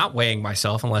I'm not weighing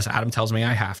myself unless Adam tells me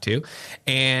I have to.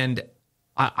 And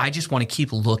I just want to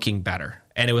keep looking better.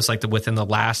 And it was like within the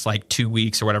last 2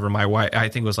 weeks or whatever, my wife, I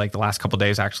think it was like the last couple of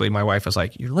days, actually, my wife was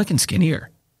like, you're looking skinnier.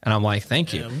 And I'm like,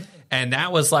 thank you. And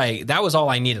that was all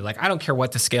I needed. Like, I don't care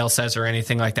what the scale says or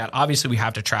anything like that. Obviously we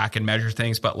have to track and measure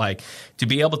things, but to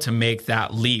be able to make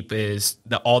that leap is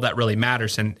all that really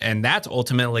matters. And that's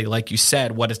ultimately, like you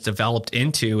said, what it's developed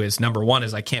into is number one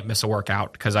is I can't miss a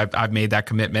workout because I've made that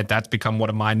commitment. That's become one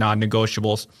of my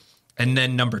non-negotiables. And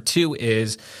then number two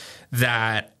is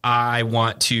that I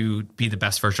want to be the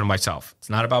best version of myself. It's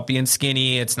not about being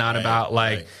skinny. It's not about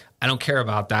I don't care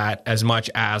about that as much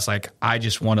as I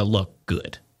just want to look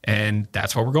good. And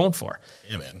that's what we're going for.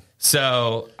 Yeah, man.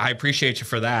 So I appreciate you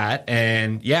for that.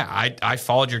 And yeah, I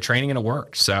followed your training and it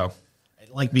worked. So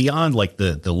beyond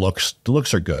the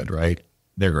looks are good, right?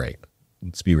 They're great.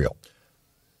 Let's be real.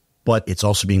 But it's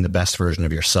also being the best version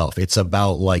of yourself. It's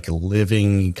about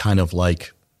living kind of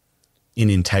in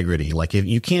integrity. If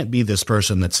you can't be this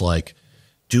person that's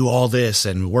do all this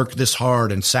and work this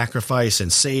hard and sacrifice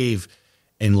and save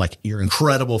and you're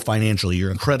incredible financially,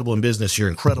 you're incredible in business, you're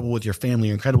incredible with your family,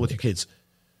 you're incredible with your kids,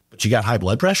 but you got high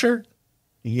blood pressure,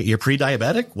 you're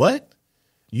pre-diabetic. What?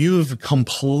 You've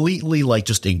completely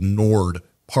just ignored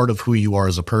part of who you are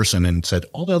as a person and said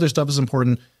all the other stuff is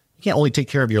important. You can't only take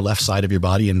care of your left side of your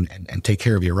body and take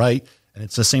care of your right. And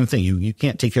it's the same thing. You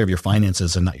can't take care of your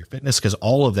finances and not your fitness because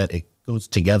all of that, it goes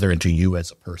together into you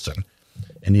as a person.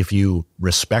 And if you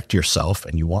respect yourself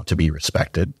and you want to be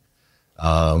respected,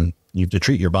 you have to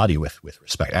treat your body with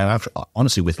respect and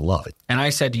honestly with love. And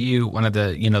I said to you, one of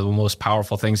the, the most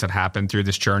powerful things that happened through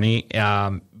this journey,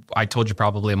 I told you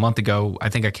probably a month ago, I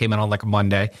think I came in on a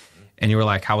Monday and you were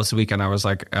like, how was the weekend? I was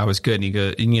like, I was good. And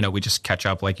you go, we just catch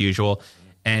up like usual.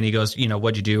 And he goes,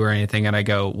 what'd you do or anything? And I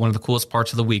go, one of the coolest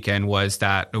parts of the weekend was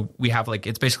that we have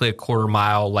it's basically a quarter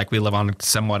mile. We live on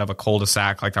somewhat of a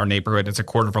cul-de-sac, our neighborhood. It's a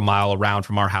quarter of a mile around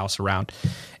from our house around.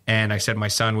 And I said, my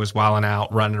son was wilding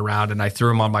out, running around, and I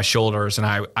threw him on my shoulders and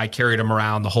I carried him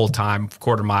around the whole time,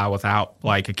 quarter mile without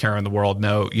a care in the world.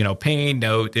 No, pain,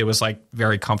 no, it was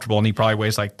very comfortable. And he probably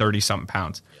weighs 30 something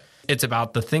pounds. It's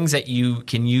about the things that you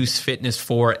can use fitness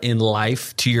for in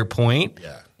life, to your point.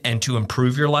 Yeah. And to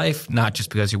improve your life, not just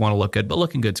because you want to look good, but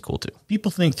looking good's cool too. People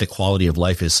think the quality of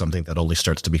life is something that only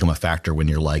starts to become a factor when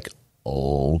you're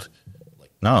old.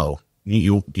 No,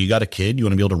 you got a kid. You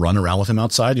want to be able to run around with him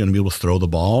outside. You want to be able to throw the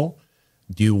ball.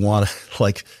 Do you want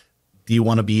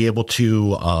to be able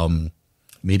to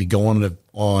maybe go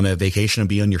on a vacation and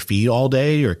be on your feet all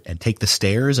day and take the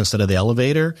stairs instead of the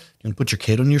elevator? You want to put your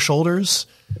kid on your shoulders?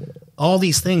 All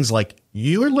these things,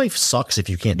 your life sucks if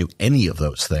you can't do any of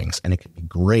those things. And it can be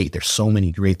great. There's so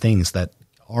many great things that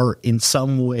are in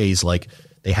some ways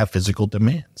they have physical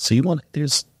demands. So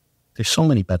there's so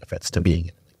many benefits to being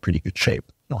in pretty good shape.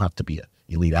 You don't have to be an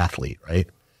elite athlete, right?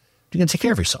 You can take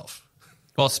care of yourself.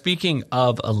 Well, speaking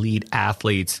of elite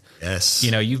athletes, yes,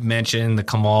 you've mentioned the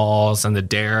Kamals and the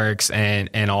Derricks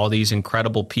and all these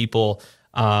incredible people.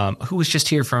 Who was just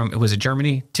here from? Was it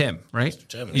Germany? Tim, right?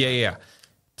 Germany. Yeah.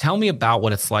 Tell me about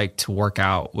what it's like to work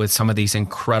out with some of these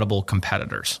incredible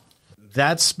competitors.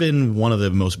 That's been one of the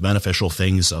most beneficial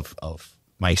things of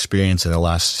my experience in the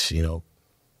last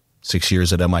 6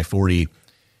 years at MI40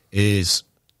 is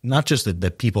not just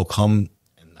that people come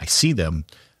and I see them,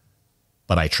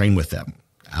 but I train with them.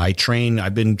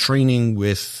 I've been training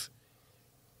with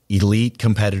elite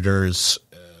competitors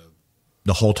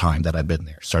the whole time that I've been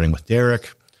there, starting with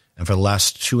Derek. And for the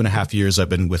last 2.5 years, I've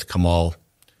been with Kamal,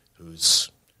 who's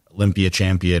Olympia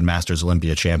champion, Masters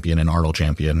Olympia champion, and Arnold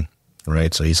champion,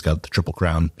 right? So he's got the Triple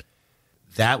Crown.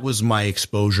 That was my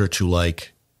exposure to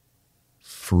like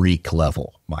freak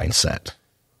level mindset,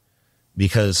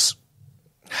 because,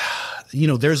 you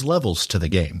know, there's levels to the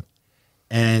game,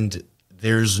 and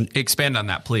there's expand on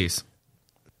that, please.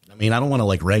 I mean, I don't want to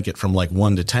like rank it from like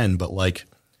 1 to 10, but like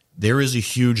there is a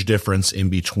huge difference in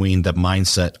between the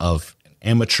mindset of an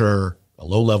amateur, a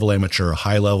low level amateur, a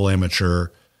high level amateur,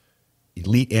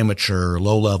 elite amateur,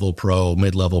 low level pro,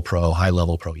 mid level pro, high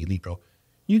level pro, elite pro.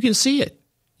 You can see it.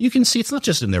 You can see it's not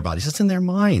just in their bodies, it's in their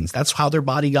minds. That's how their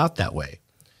body got that way.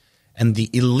 And the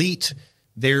elite,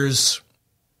 there's,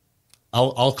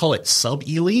 I'll call it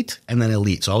sub-elite and then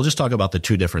elite. So I'll just talk about the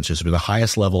two differences between the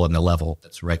highest level and the level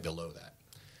that's right below that.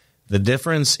 The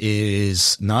difference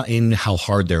is not in how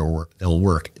hard they'll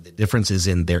work. The difference is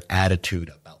in their attitude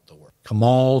about the work.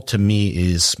 Kamal, to me,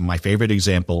 is my favorite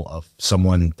example of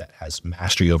someone that has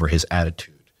mastery over his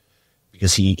attitude.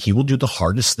 Because he will do the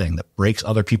hardest thing that breaks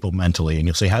other people mentally, and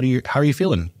you'll say, "How are you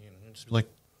feeling?" Just be like,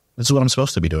 "This is what I'm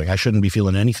supposed to be doing. I shouldn't be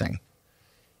feeling anything."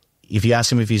 If you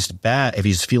ask him if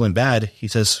he's feeling bad, he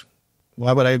says,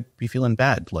 "Why would I be feeling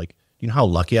bad? Like, you know how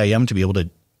lucky I am to be able to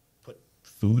put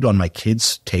food on my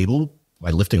kid's table by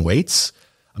lifting weights?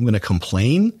 I'm going to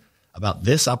complain about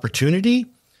this opportunity?"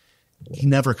 He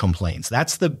never complains.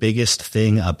 That's the biggest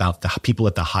thing about the people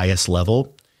at the highest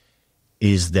level,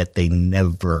 is that they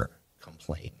never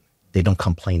complain. They don't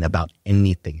complain about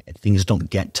anything, and things don't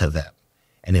get to them.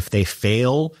 And if they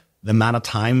fail, the amount of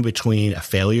time between a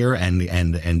failure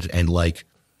and like,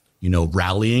 you know,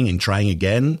 rallying and trying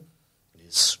again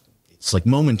it's like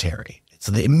momentary.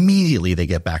 So immediately they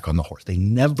get back on the horse. They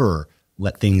never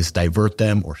let things divert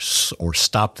them or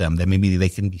stop them. That maybe they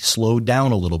can be slowed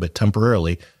down a little bit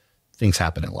temporarily. Things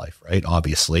happen in life, right?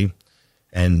 Obviously.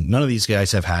 And none of these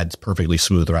guys have had perfectly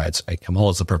smooth rides. Kamal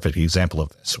is a perfect example of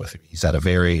this. He's had a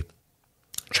very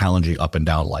challenging up and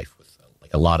down life with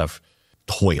like a lot of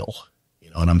toil.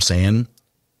 You know what I'm saying?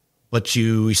 But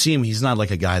you see him, he's not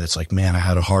like a guy that's like, "Man, I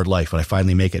had a hard life, but I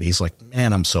finally make it." He's like,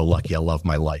 "Man, I'm so lucky. I love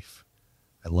my life.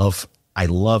 I love,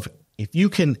 if you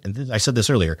can," and I said this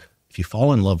earlier, if you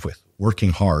fall in love with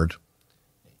working hard,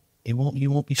 you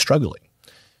won't be struggling.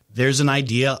 There's an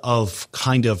idea of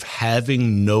kind of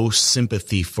having no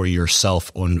sympathy for yourself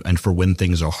and for when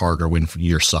things are hard or when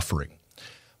you're suffering.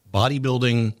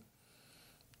 Bodybuilding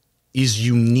is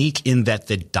unique in that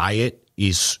the diet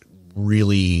is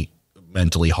really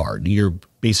mentally hard. You're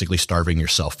basically starving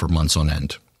yourself for months on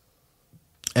end.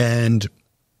 And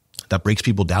that breaks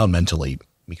people down mentally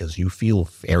because you feel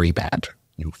very bad.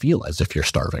 You feel as if you're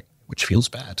starving, which feels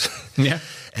bad. Yeah.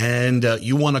 And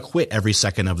you want to quit every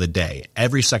second of the day.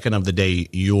 Every second of the day,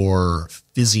 your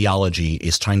physiology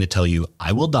is trying to tell you,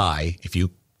 "I will die if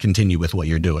you continue with what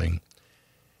you're doing."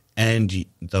 And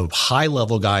the high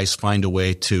level guys find a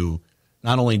way to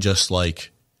not only just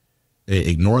like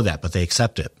ignore that, but they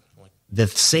accept it. The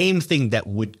same thing that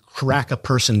would crack a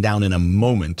person down in a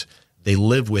moment, they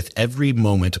live with every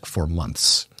moment for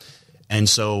months. And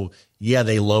so, yeah,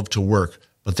 they love to work,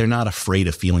 but they're not afraid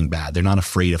of feeling bad. They're not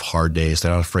afraid of hard days.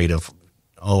 They're not afraid of,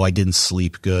 "Oh, I didn't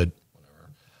sleep good. Whatever.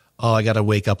 Oh, I got to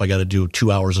wake up. I got to do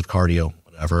 2 hours of cardio.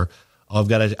 Whatever. Oh, I've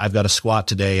got to squat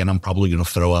today and I'm probably going to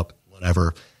throw up.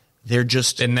 Whatever." They're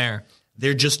just in there.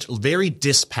 They're just very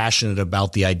dispassionate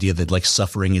about the idea that like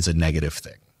suffering is a negative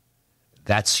thing.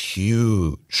 That's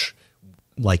huge.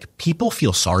 Like, people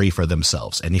feel sorry for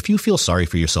themselves. And if you feel sorry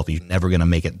for yourself, you're never going to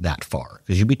make it that far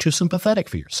because you'd be too sympathetic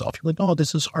for yourself. You're like, "Oh,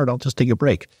 this is hard. I'll just take a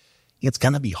break." It's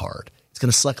going to be hard. It's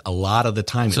going to suck a lot of the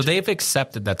time. So they've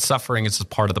accepted that suffering is a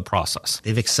part of the process.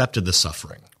 They've accepted the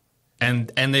suffering.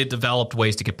 And they've developed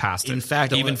ways to get past it. In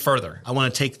fact, even further. I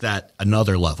want to take that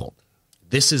another level.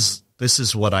 This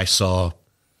is what I saw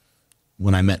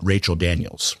when I met Rachel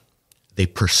Daniels. They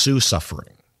pursue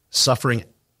suffering. Suffering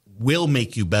will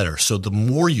make you better. So the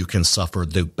more you can suffer,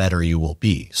 the better you will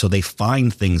be. So they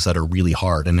find things that are really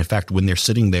hard. And in fact, when they're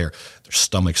sitting there, their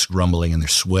stomach's grumbling and they're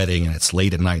sweating and it's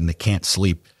late at night and they can't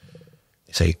sleep,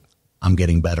 they say, "I'm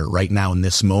getting better. Right now in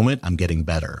this moment, I'm getting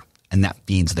better." And that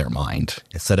feeds their mind.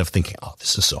 Instead of thinking, "Oh,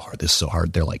 this is so hard. This is so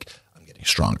hard." They're like, "I'm getting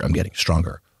stronger. I'm getting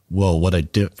stronger." Whoa, what a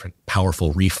different,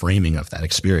 powerful reframing of that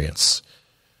experience.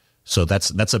 So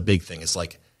that's a big thing. It's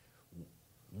like,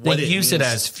 they use it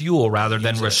as fuel rather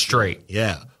than restraint.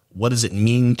 Yeah. What does it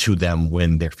mean to them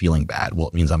when they're feeling bad? Well,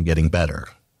 it means I'm getting better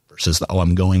versus, "Oh,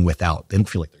 I'm going without." They don't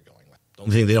feel like they're going without. The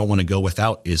only thing they don't want to go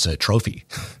without is a trophy,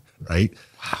 right?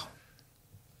 Wow.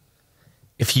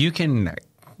 If you can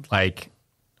Like,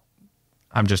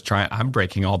 I'm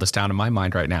breaking all this down in my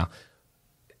mind right now.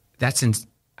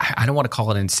 I don't want to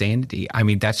call it insanity. I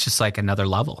mean, that's just like another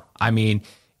level. I mean,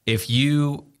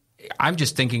 I'm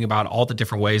just thinking about all the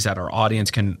different ways that our audience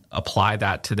can apply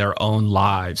that to their own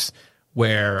lives,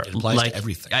 where it applies to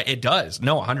everything. It does.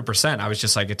 No, 100%. I was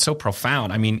just like, it's so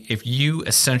profound. I mean, if you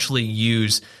essentially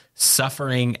use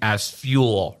suffering as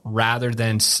fuel rather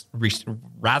than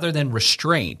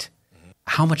restraint,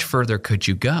 how much further could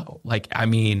you go? Like, I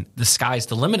mean, the sky's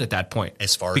the limit at that point.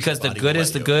 As far as because the good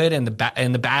is the good, and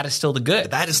the bad is still the good. The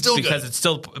bad is still because good. it's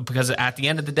still, because at the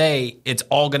end of the day, it's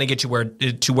all going to get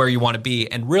you to where you want to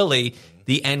be, and really,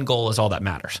 the end goal is all that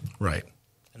matters. Right.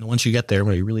 And once you get there,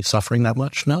 are you really suffering that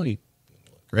much? No, you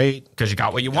great, because you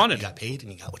got what you wanted. You got paid,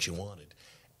 and you got what you wanted,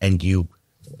 and you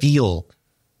feel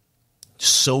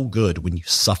so good when you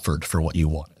suffered for what you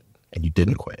wanted and you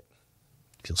didn't quit.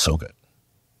 You feel so good.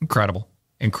 Incredible.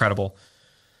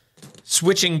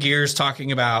 Switching gears,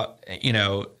 talking about,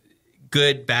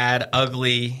 good, bad,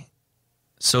 ugly,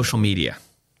 social media.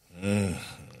 Do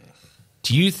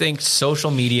you think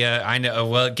social media, I know,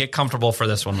 well, get comfortable for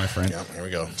this one, my friend. Yeah, here we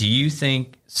go. Do you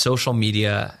think social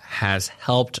media has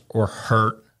helped or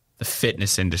hurt the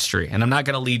fitness industry? And I'm not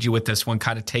going to lead you with this one.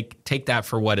 Kind of take that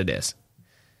for what it is.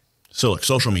 So look,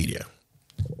 social media,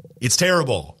 it's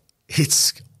terrible.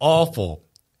 It's awful.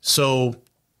 So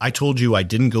I told you I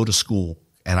didn't go to school,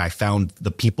 and I found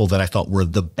the people that I thought were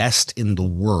the best in the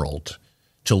world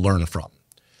to learn from.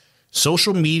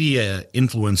 Social media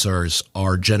influencers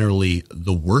are generally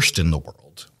the worst in the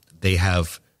world. They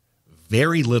have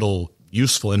very little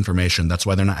useful information. That's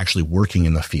why they're not actually working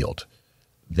in the field.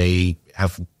 They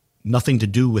have nothing to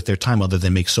do with their time other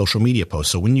than make social media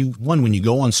posts. So when you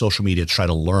go on social media to try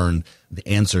to learn the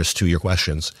answers to your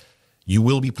questions, you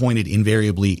will be pointed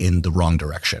invariably in the wrong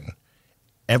direction.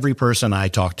 Every person I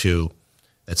talk to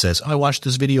that says, oh, I watched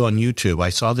this video on YouTube, I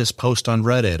saw this post on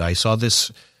Reddit, I saw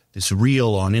this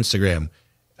reel on Instagram,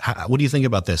 what do you think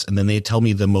about this? And then they tell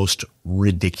me the most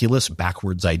ridiculous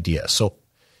backwards idea. So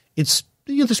it's,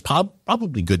 there's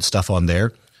probably good stuff on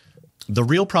there. The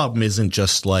real problem isn't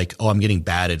just like, oh, I'm getting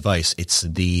bad advice. It's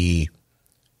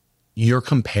you're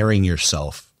comparing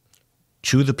yourself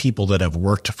to the people that have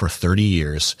worked for 30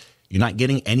 years. You're not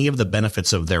getting any of the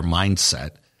benefits of their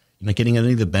mindset. You're not getting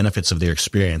any of the benefits of their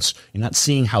experience. You're not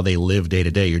seeing how they live day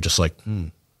to day. You're just like,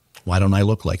 why don't I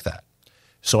look like that?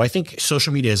 So I think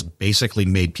social media has basically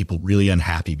made people really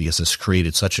unhappy because it's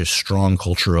created such a strong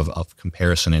culture of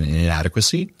comparison and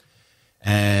inadequacy.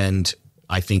 And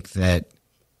I think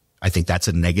that's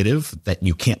a negative that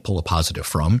you can't pull a positive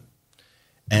from.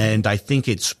 And I think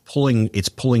it's pulling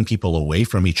people away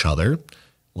from each other.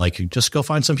 Like, just go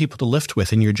find some people to lift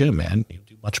with in your gym, man. You'll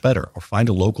do much better. Or find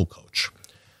a local coach.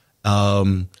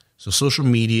 So social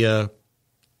media,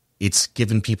 it's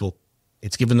given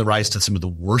the rise to some of the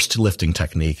worst lifting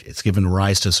technique. It's given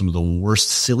rise to some of the worst,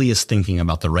 silliest thinking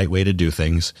about the right way to do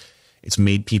things. It's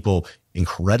made people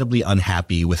incredibly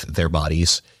unhappy with their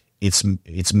bodies. It's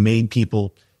made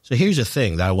people. So here's a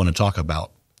thing that I want to talk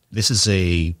about. This is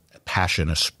a passion,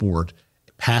 a sport,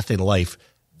 a path in life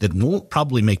that won't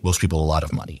probably make most people a lot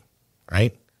of money,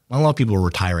 right? Not a lot of people are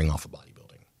retiring off of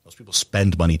bodybuilding. Most people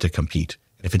spend money to compete.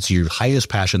 And if it's your highest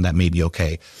passion, that may be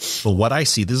okay. But what I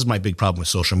see, this is my big problem with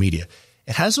social media.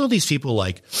 It has all these people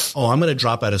like, oh, I'm going to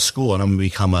drop out of school and I'm going to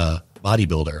become a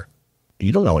bodybuilder.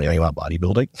 You don't know anything about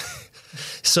bodybuilding.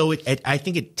 So I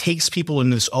think it takes people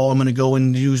in this, oh, I'm going to go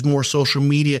and use more social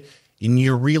media. And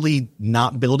you're really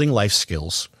not building life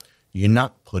skills. You're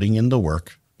not putting in the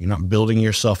work. You're not building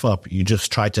yourself up. You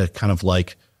just try to kind of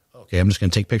like, okay, I'm just going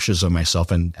to take pictures of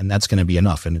myself and that's going to be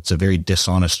enough. And it's a very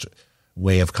dishonest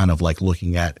way of kind of like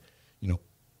looking at,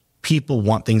 people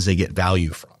want things they get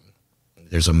value from.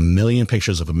 There's a million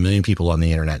pictures of a million people on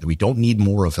the internet. We don't need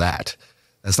more of that.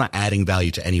 That's not adding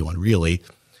value to anyone, really.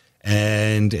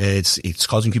 And it's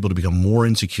causing people to become more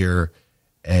insecure.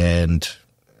 And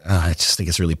I just think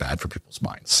it's really bad for people's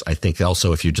minds. I think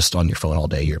also if you're just on your phone all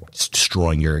day, you're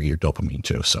destroying your dopamine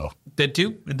too. So the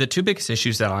two biggest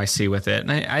issues that I see with it,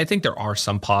 and I think there are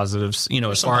some positives,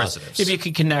 as far as if you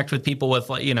can connect with people with,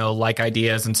 like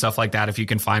ideas and stuff like that, if you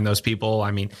can find those people.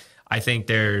 I mean, I think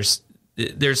there's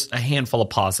a handful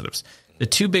of positives. The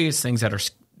two biggest things that are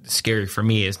scary for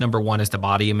me is, number one is the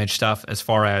body image stuff. As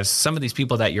far as some of these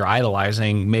people that you're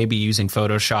idolizing, maybe using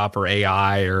Photoshop or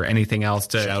AI or anything else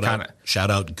to shout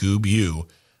out Goob you.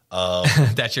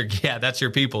 That's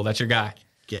your people. That's your guy.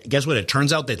 Guess what? It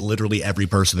turns out that literally every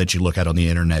person that you look at on the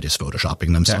internet is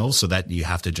Photoshopping themselves. So that you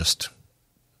have to just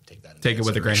take that Take it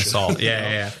with a grain of salt.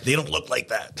 Yeah. They don't look like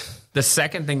that. The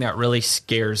second thing that really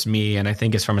scares me, and I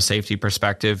think is from a safety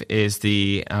perspective, is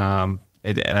the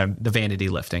vanity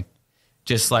lifting.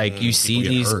 Just like you see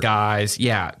these guys,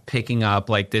 picking up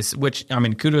like this, which, I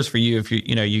mean, kudos for you if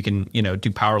you can,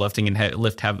 do powerlifting and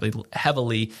lift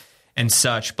heavily and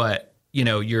such, but,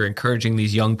 you're encouraging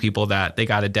these young people that they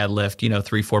got to deadlift,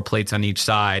 3-4 plates on each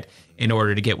side in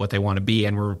order to get what they want to be.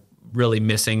 And we're really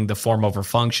missing the form over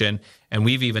function. And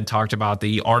we've even talked about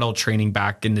the Arnold training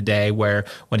back in the day where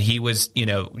when he was,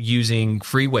 using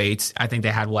free weights, I think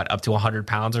they had up to 100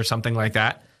 pounds or something like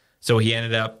that. So he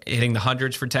ended up hitting the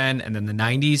hundreds for 10 and then the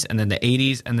 90s and then the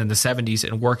 80s and then the 70s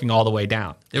and working all the way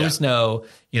down. There was no,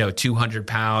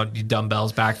 200-pound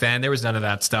dumbbells back then. There was none of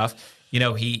that stuff.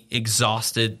 He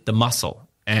exhausted the muscle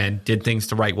and did things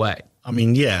the right way. I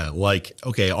mean,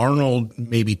 Arnold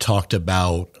maybe talked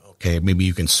about, maybe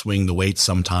you can swing the weight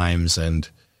sometimes.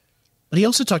 But he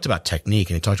also talked about technique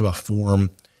and he talked about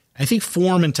form. I think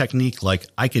form and technique,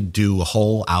 I could do a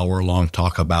whole hour-long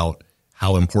talk about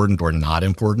how important or not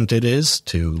important it is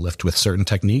to lift with certain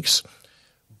techniques.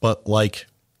 But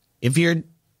if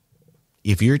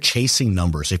you're chasing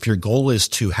numbers, if your goal is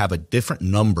to have a different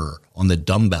number on the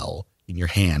dumbbell in your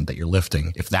hand that you're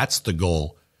lifting, if that's the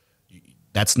goal,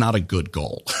 that's not a good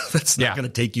goal. That's not going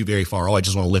to take you very far. Oh, I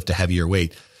just want to lift a heavier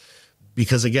weight.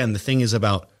 Because again, the thing is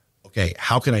about,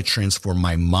 how can I transform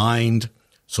my mind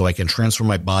so I can transform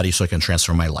my body so I can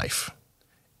transform my life?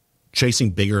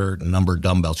 Chasing bigger number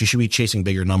dumbbells. You should be chasing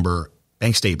bigger number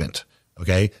bank statement.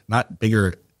 Okay. Not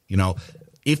bigger,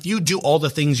 if you do all the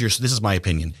things this is my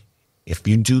opinion. If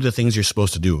you do the things you're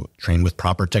supposed to do, train with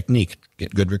proper technique,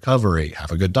 get good recovery,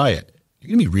 have a good diet, you're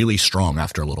going to be really strong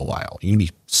after a little while. You're going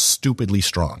to be stupidly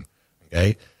strong.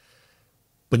 Okay.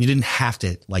 But you didn't have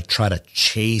to try to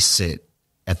chase it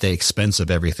at the expense of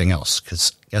everything else.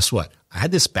 Cause guess what? I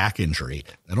had this back injury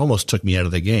that almost took me out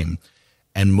of the game.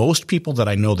 And most people that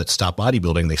I know that stop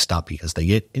bodybuilding, they stop because they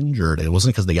get injured. It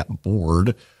wasn't because they got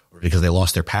bored or because they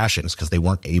lost their passion. It's because they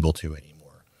weren't able to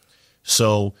anymore.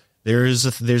 So there's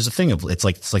a thing of it's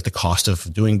like the cost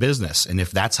of doing business. And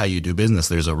if that's how you do business,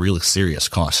 there's a really serious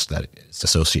cost that is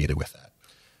associated with that.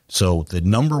 So the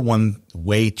number one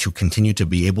way to continue to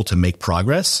be able to make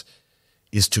progress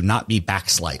is to not be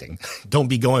backsliding. Don't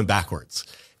be going backwards.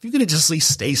 If you can just at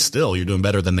least stay still, you're doing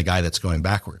better than the guy that's going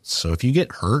backwards. So if you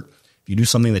get hurt, if you do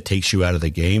something that takes you out of the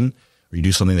game, or you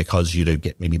do something that causes you to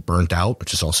get maybe burnt out,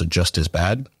 which is also just as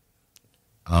bad,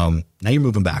 now you're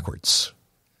moving backwards.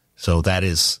 So that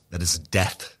is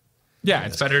death. Yeah,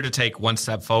 it's better to take 1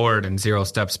 step forward and 0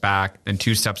 steps back than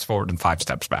 2 steps forward and 5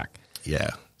 steps back.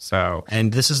 Yeah. So,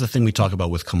 and this is the thing we talk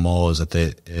about with Kamal is that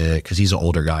because he's an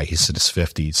older guy, he's in his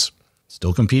 50s,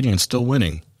 still competing and still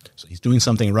winning. So he's doing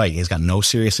something right. He's got no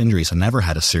serious injuries. I never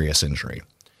had a serious injury.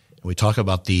 We talk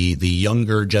about the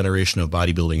younger generation of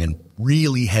bodybuilding, and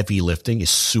really heavy lifting is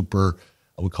super,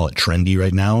 I would call it trendy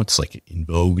right now. It's in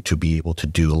vogue to be able to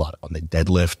do a lot on the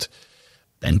deadlift,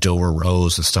 bent over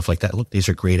rows and stuff like that. Look, these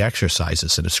are great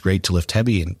exercises and it's great to lift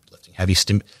heavy and lifting heavy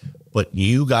but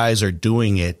you guys are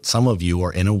doing it. Some of you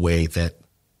are in a way that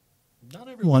not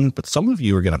everyone, but some of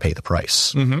you are going to pay the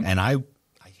price. Mm-hmm. And I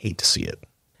hate to see it.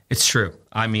 It's true.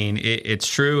 I mean, it's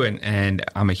true. And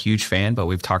I'm a huge fan, but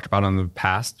we've talked about in the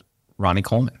past, Ronnie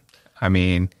Coleman. I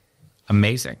mean,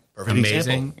 amazing. Perfect amazing.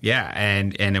 Example. Yeah.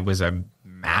 And it was a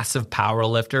massive power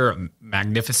lifter, a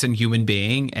magnificent human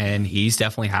being. And he's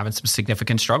definitely having some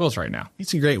significant struggles right now.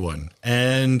 He's a great one.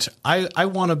 And I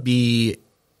want to be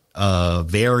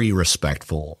very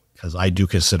respectful because I do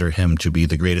consider him to be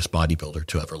the greatest bodybuilder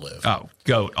to ever live. Oh,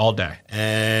 GOAT all day.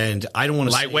 And I don't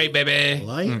want to lightweight, baby.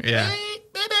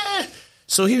 Lightweight, baby.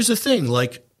 So here's the thing.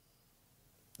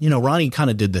 Ronnie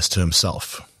kind of did this to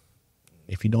himself.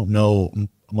 If you don't know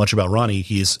much about Ronnie,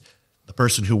 he's the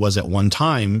person who was at one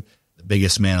time the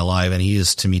biggest man alive, and he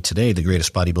is, to me today, the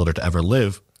greatest bodybuilder to ever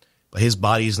live. But his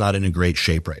body is not in a great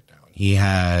shape right now. He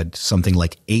had something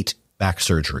like 8 back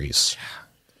surgeries.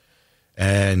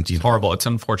 And it's horrible. It's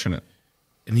unfortunate.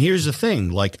 And here's the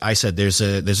thing. Like I said, there's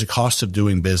a cost of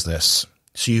doing business.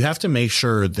 So you have to make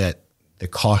sure that the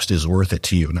cost is worth it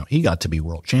to you. Now, he got to be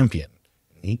world champion.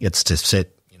 He gets to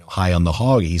sit high on the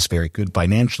hog. He's very good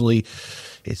financially.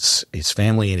 His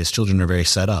family and his children are very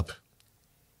set up.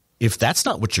 If that's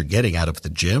not what you're getting out of the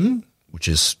gym, which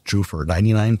is true for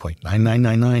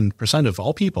 99.9999% of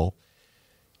all people,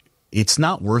 it's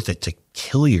not worth it to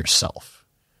kill yourself,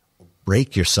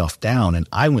 break yourself down. And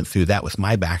I went through that with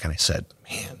my back and I said,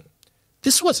 man,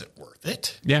 this wasn't worth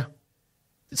it. Yeah.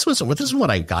 This isn't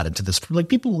what I got into this. Like,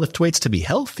 people lift weights to be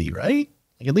healthy, right?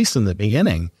 Like, at least in the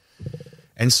beginning.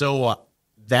 And so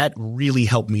that really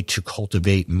helped me to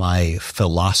cultivate my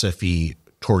philosophy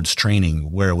towards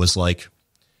training, where it was like,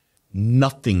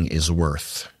 nothing is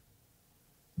worth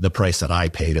the price that I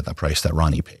paid and the price that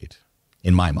Ronnie paid,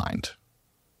 in my mind.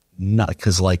 Not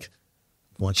because, like,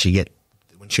 once you're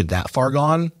that far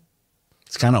gone,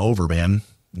 it's kind of over, man.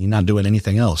 You're not doing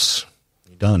anything else.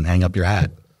 You're done. Hang up your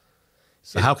hat.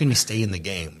 So how can you stay in the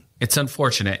game? It's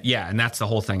unfortunate. Yeah. And that's the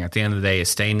whole thing at the end of the day, is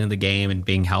staying in the game and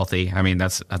being healthy. I mean,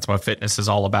 that's what fitness is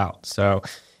all about. So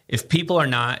if people are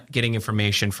not getting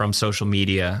information from social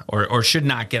media, or should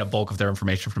not get a bulk of their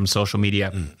information from social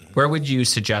media, where would you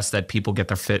suggest that people get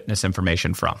their fitness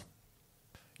information from?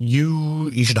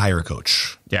 You should hire a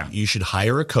coach. Yeah. You should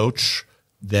hire a coach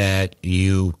that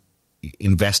you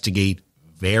investigate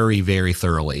very, very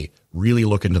thoroughly, really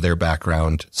look into their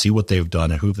background, see what they've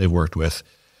done and who they've worked with.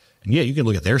 And yeah, you can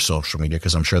look at their social media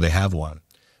because I'm sure they have one.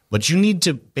 But you need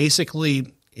to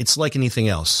basically, it's like anything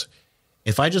else.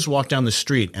 If I just walk down the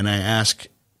street and I ask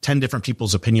 10 different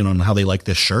people's opinion on how they like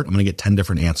this shirt, I'm going to get 10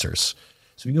 different answers.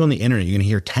 So if you go on the internet, you're going to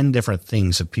hear 10 different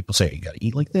things that people say, you got to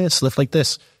eat like this, lift like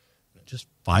this. Just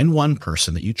find one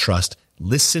person that you trust,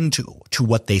 listen to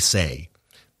what they say,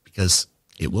 because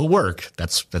it will work.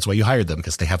 That's why you hired them,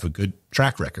 because they have a good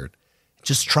track record.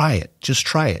 Just try it. Just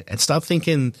try it. And stop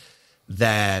thinking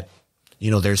that,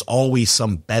 there's always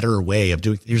some better way of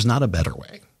doing. There's not a better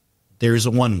way. There's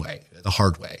a one way, the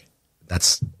hard way.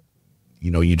 That's,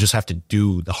 you just have to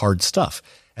do the hard stuff.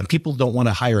 And people don't want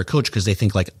to hire a coach because they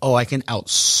think like, oh, I can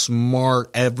outsmart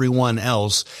everyone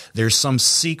else. There's some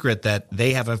secret that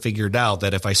they haven't figured out,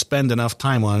 that if I spend enough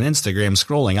time on Instagram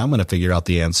scrolling, I'm going to figure out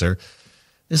the answer.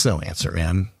 There's no answer,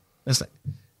 man.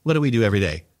 What do we do every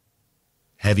day?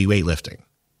 Heavy weightlifting.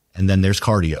 And then there's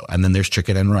cardio. And then there's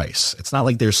chicken and rice. It's not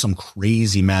like there's some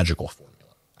crazy magical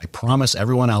formula. I promise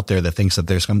everyone out there that thinks that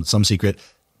there's some secret,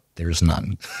 there's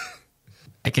none.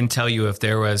 I can tell you, if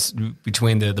there was,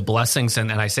 between the blessings,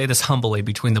 and I say this humbly,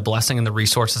 between the blessing and the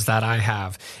resources that I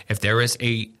have, if there is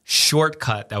a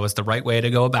shortcut that was the right way to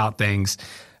go about things,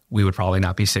 we would probably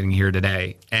not be sitting here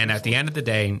today. And at the end of the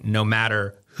day, no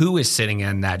matter who is sitting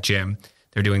in that gym,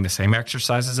 they're doing the same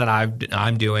exercises that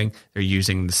I'm doing. They're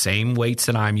using the same weights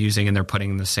that I'm using, and they're putting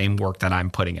in the same work that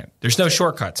I'm putting in. There's no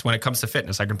shortcuts when it comes to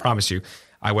fitness. I can promise you,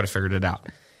 I would have figured it out.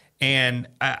 And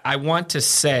I want to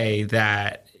say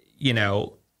that,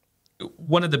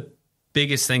 one of the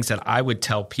biggest things that I would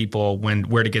tell people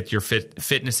where to get your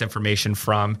fitness information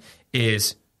from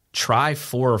is try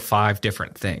 4 or 5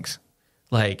 different things.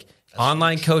 Like,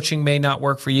 online coaching may not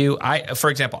work for you.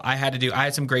 For example, I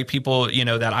had some great people,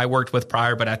 that I worked with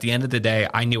prior, but at the end of the day,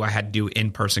 I knew I had to do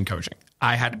in-person coaching.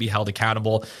 I had to be held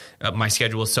accountable. My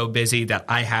schedule was so busy that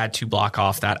I had to block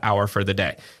off that hour for the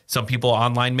day. Some people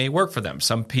online may work for them.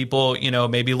 Some people,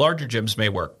 maybe larger gyms may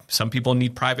work. Some people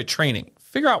need private training.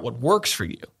 Figure out what works for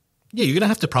you. Yeah, you're going to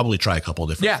have to probably try a couple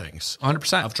of different things.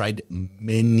 100%. I've tried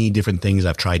many different things.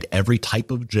 I've tried every type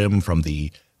of gym, from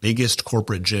the biggest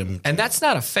corporate gym. And that's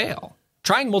not a fail.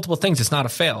 Trying multiple things is not a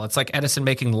fail. It's like Edison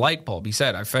making the light bulb. He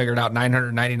said, I figured out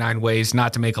 999 ways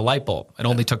not to make a light bulb. It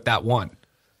only took that one.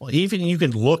 Well, even you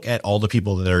can look at all the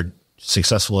people that are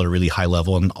successful at a really high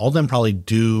level, and all of them probably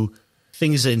do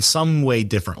things in some way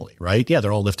differently, right? Yeah,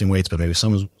 they're all lifting weights, but maybe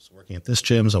some is working at this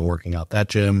gym, some working out that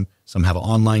gym. Some have an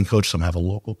online coach, some have a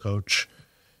local coach.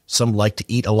 Some like to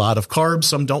eat a lot of carbs,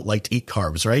 some don't like to eat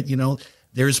carbs, right?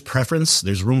 There's preference.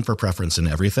 There's room for preference in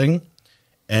everything.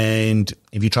 And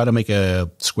if you try to make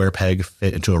a square peg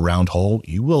fit into a round hole,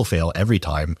 you will fail every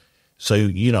time. So,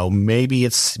 maybe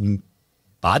it's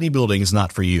bodybuilding is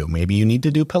not for you. Maybe you need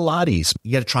to do Pilates.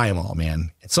 You got to try them all,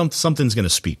 man. Something's going to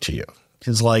speak to you.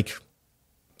 Because, the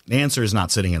answer is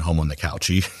not sitting at home on the couch.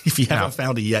 If you haven't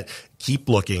found it yet, keep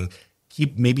looking.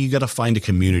 Maybe you got to find a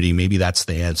community. Maybe that's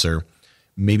the answer.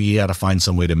 Maybe you got to find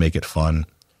some way to make it fun.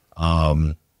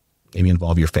 Maybe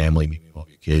involve your family. Maybe involve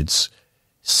your kids.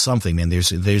 Something, man.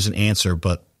 There's an answer,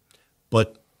 but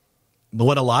what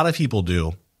a lot of people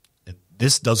do,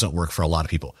 this doesn't work for a lot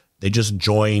of people. They just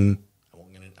join.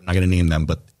 I'm not going to name them,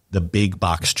 but the big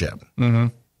box gym,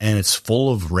 and it's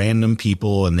full of random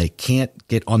people, and they can't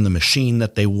get on the machine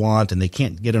that they want, and they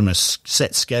can't get on a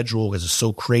set schedule because it's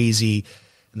so crazy.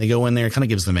 And they go in there, it kind of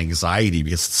gives them anxiety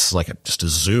because it's like just a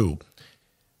zoo.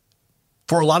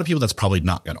 For a lot of people, that's probably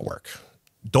not going to work.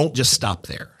 Don't just stop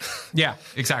there. Yeah,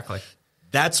 exactly.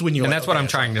 That's when that's what I'm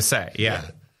trying to say. Yeah.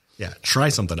 Try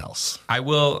something else. I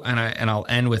will, and I'll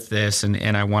end with this,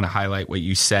 and I want to highlight what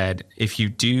you said. If you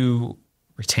do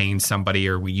retain somebody,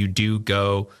 or you do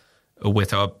go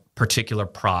with a particular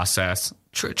process,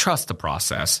 trust the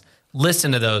process.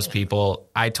 listen to those people.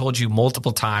 I told you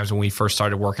multiple times when we first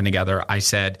started working together, I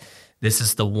said, this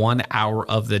is the 1 hour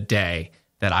of the day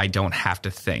that I don't have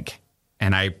to think.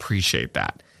 And I appreciate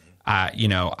that.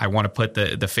 I want to put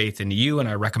the faith into you, and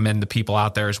I recommend the people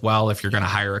out there as well. If you're going to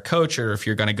hire a coach, or if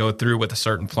you're going to go through with a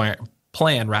certain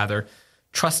plan, rather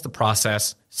trust the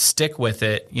process, stick with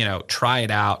it, try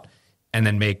it out, and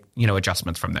then make,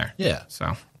 adjustments from there. Yeah.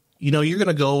 So, you're going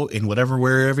to go in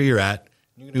wherever you're at,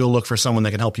 you're going to go look for someone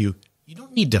that can help you. You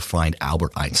don't need to find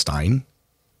Albert Einstein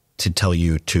to tell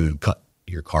you to cut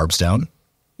your carbs down.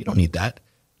 You don't need that.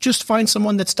 Just find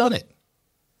someone that's done it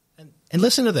and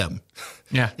listen to them.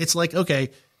 Yeah. It's like,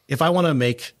 okay, if I want to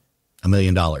make $1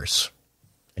 million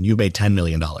and you made $10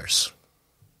 million,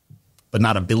 but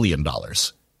not $1 billion,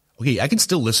 okay, I can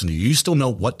still listen to you. You still know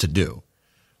what to do,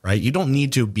 right? You don't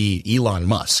need to be Elon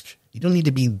Musk. You don't need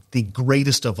to be the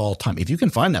greatest of all time. If you can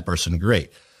find that person,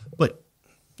 great. But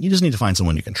you just need to find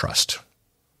someone you can trust.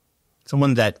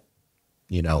 Someone that,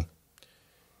 you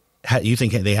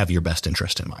think they have your best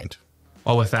interest in mind.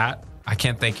 Well, with that, I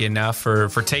can't thank you enough for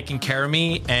taking care of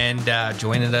me and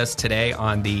joining us today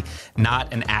on the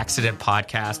Not an Accident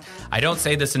podcast. I don't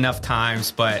say this enough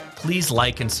times, but please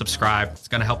like and subscribe. It's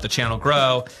going to help the channel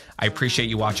grow. I appreciate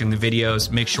you watching the videos.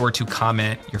 Make sure to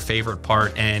comment your favorite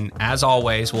part. And as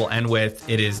always, we'll end with,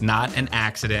 it is not an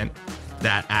accident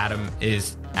that Adam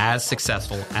is as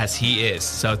successful as he is.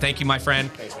 So thank you, my friend.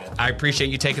 I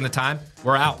appreciate you taking the time.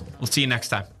 We're out. We'll see you next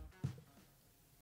time.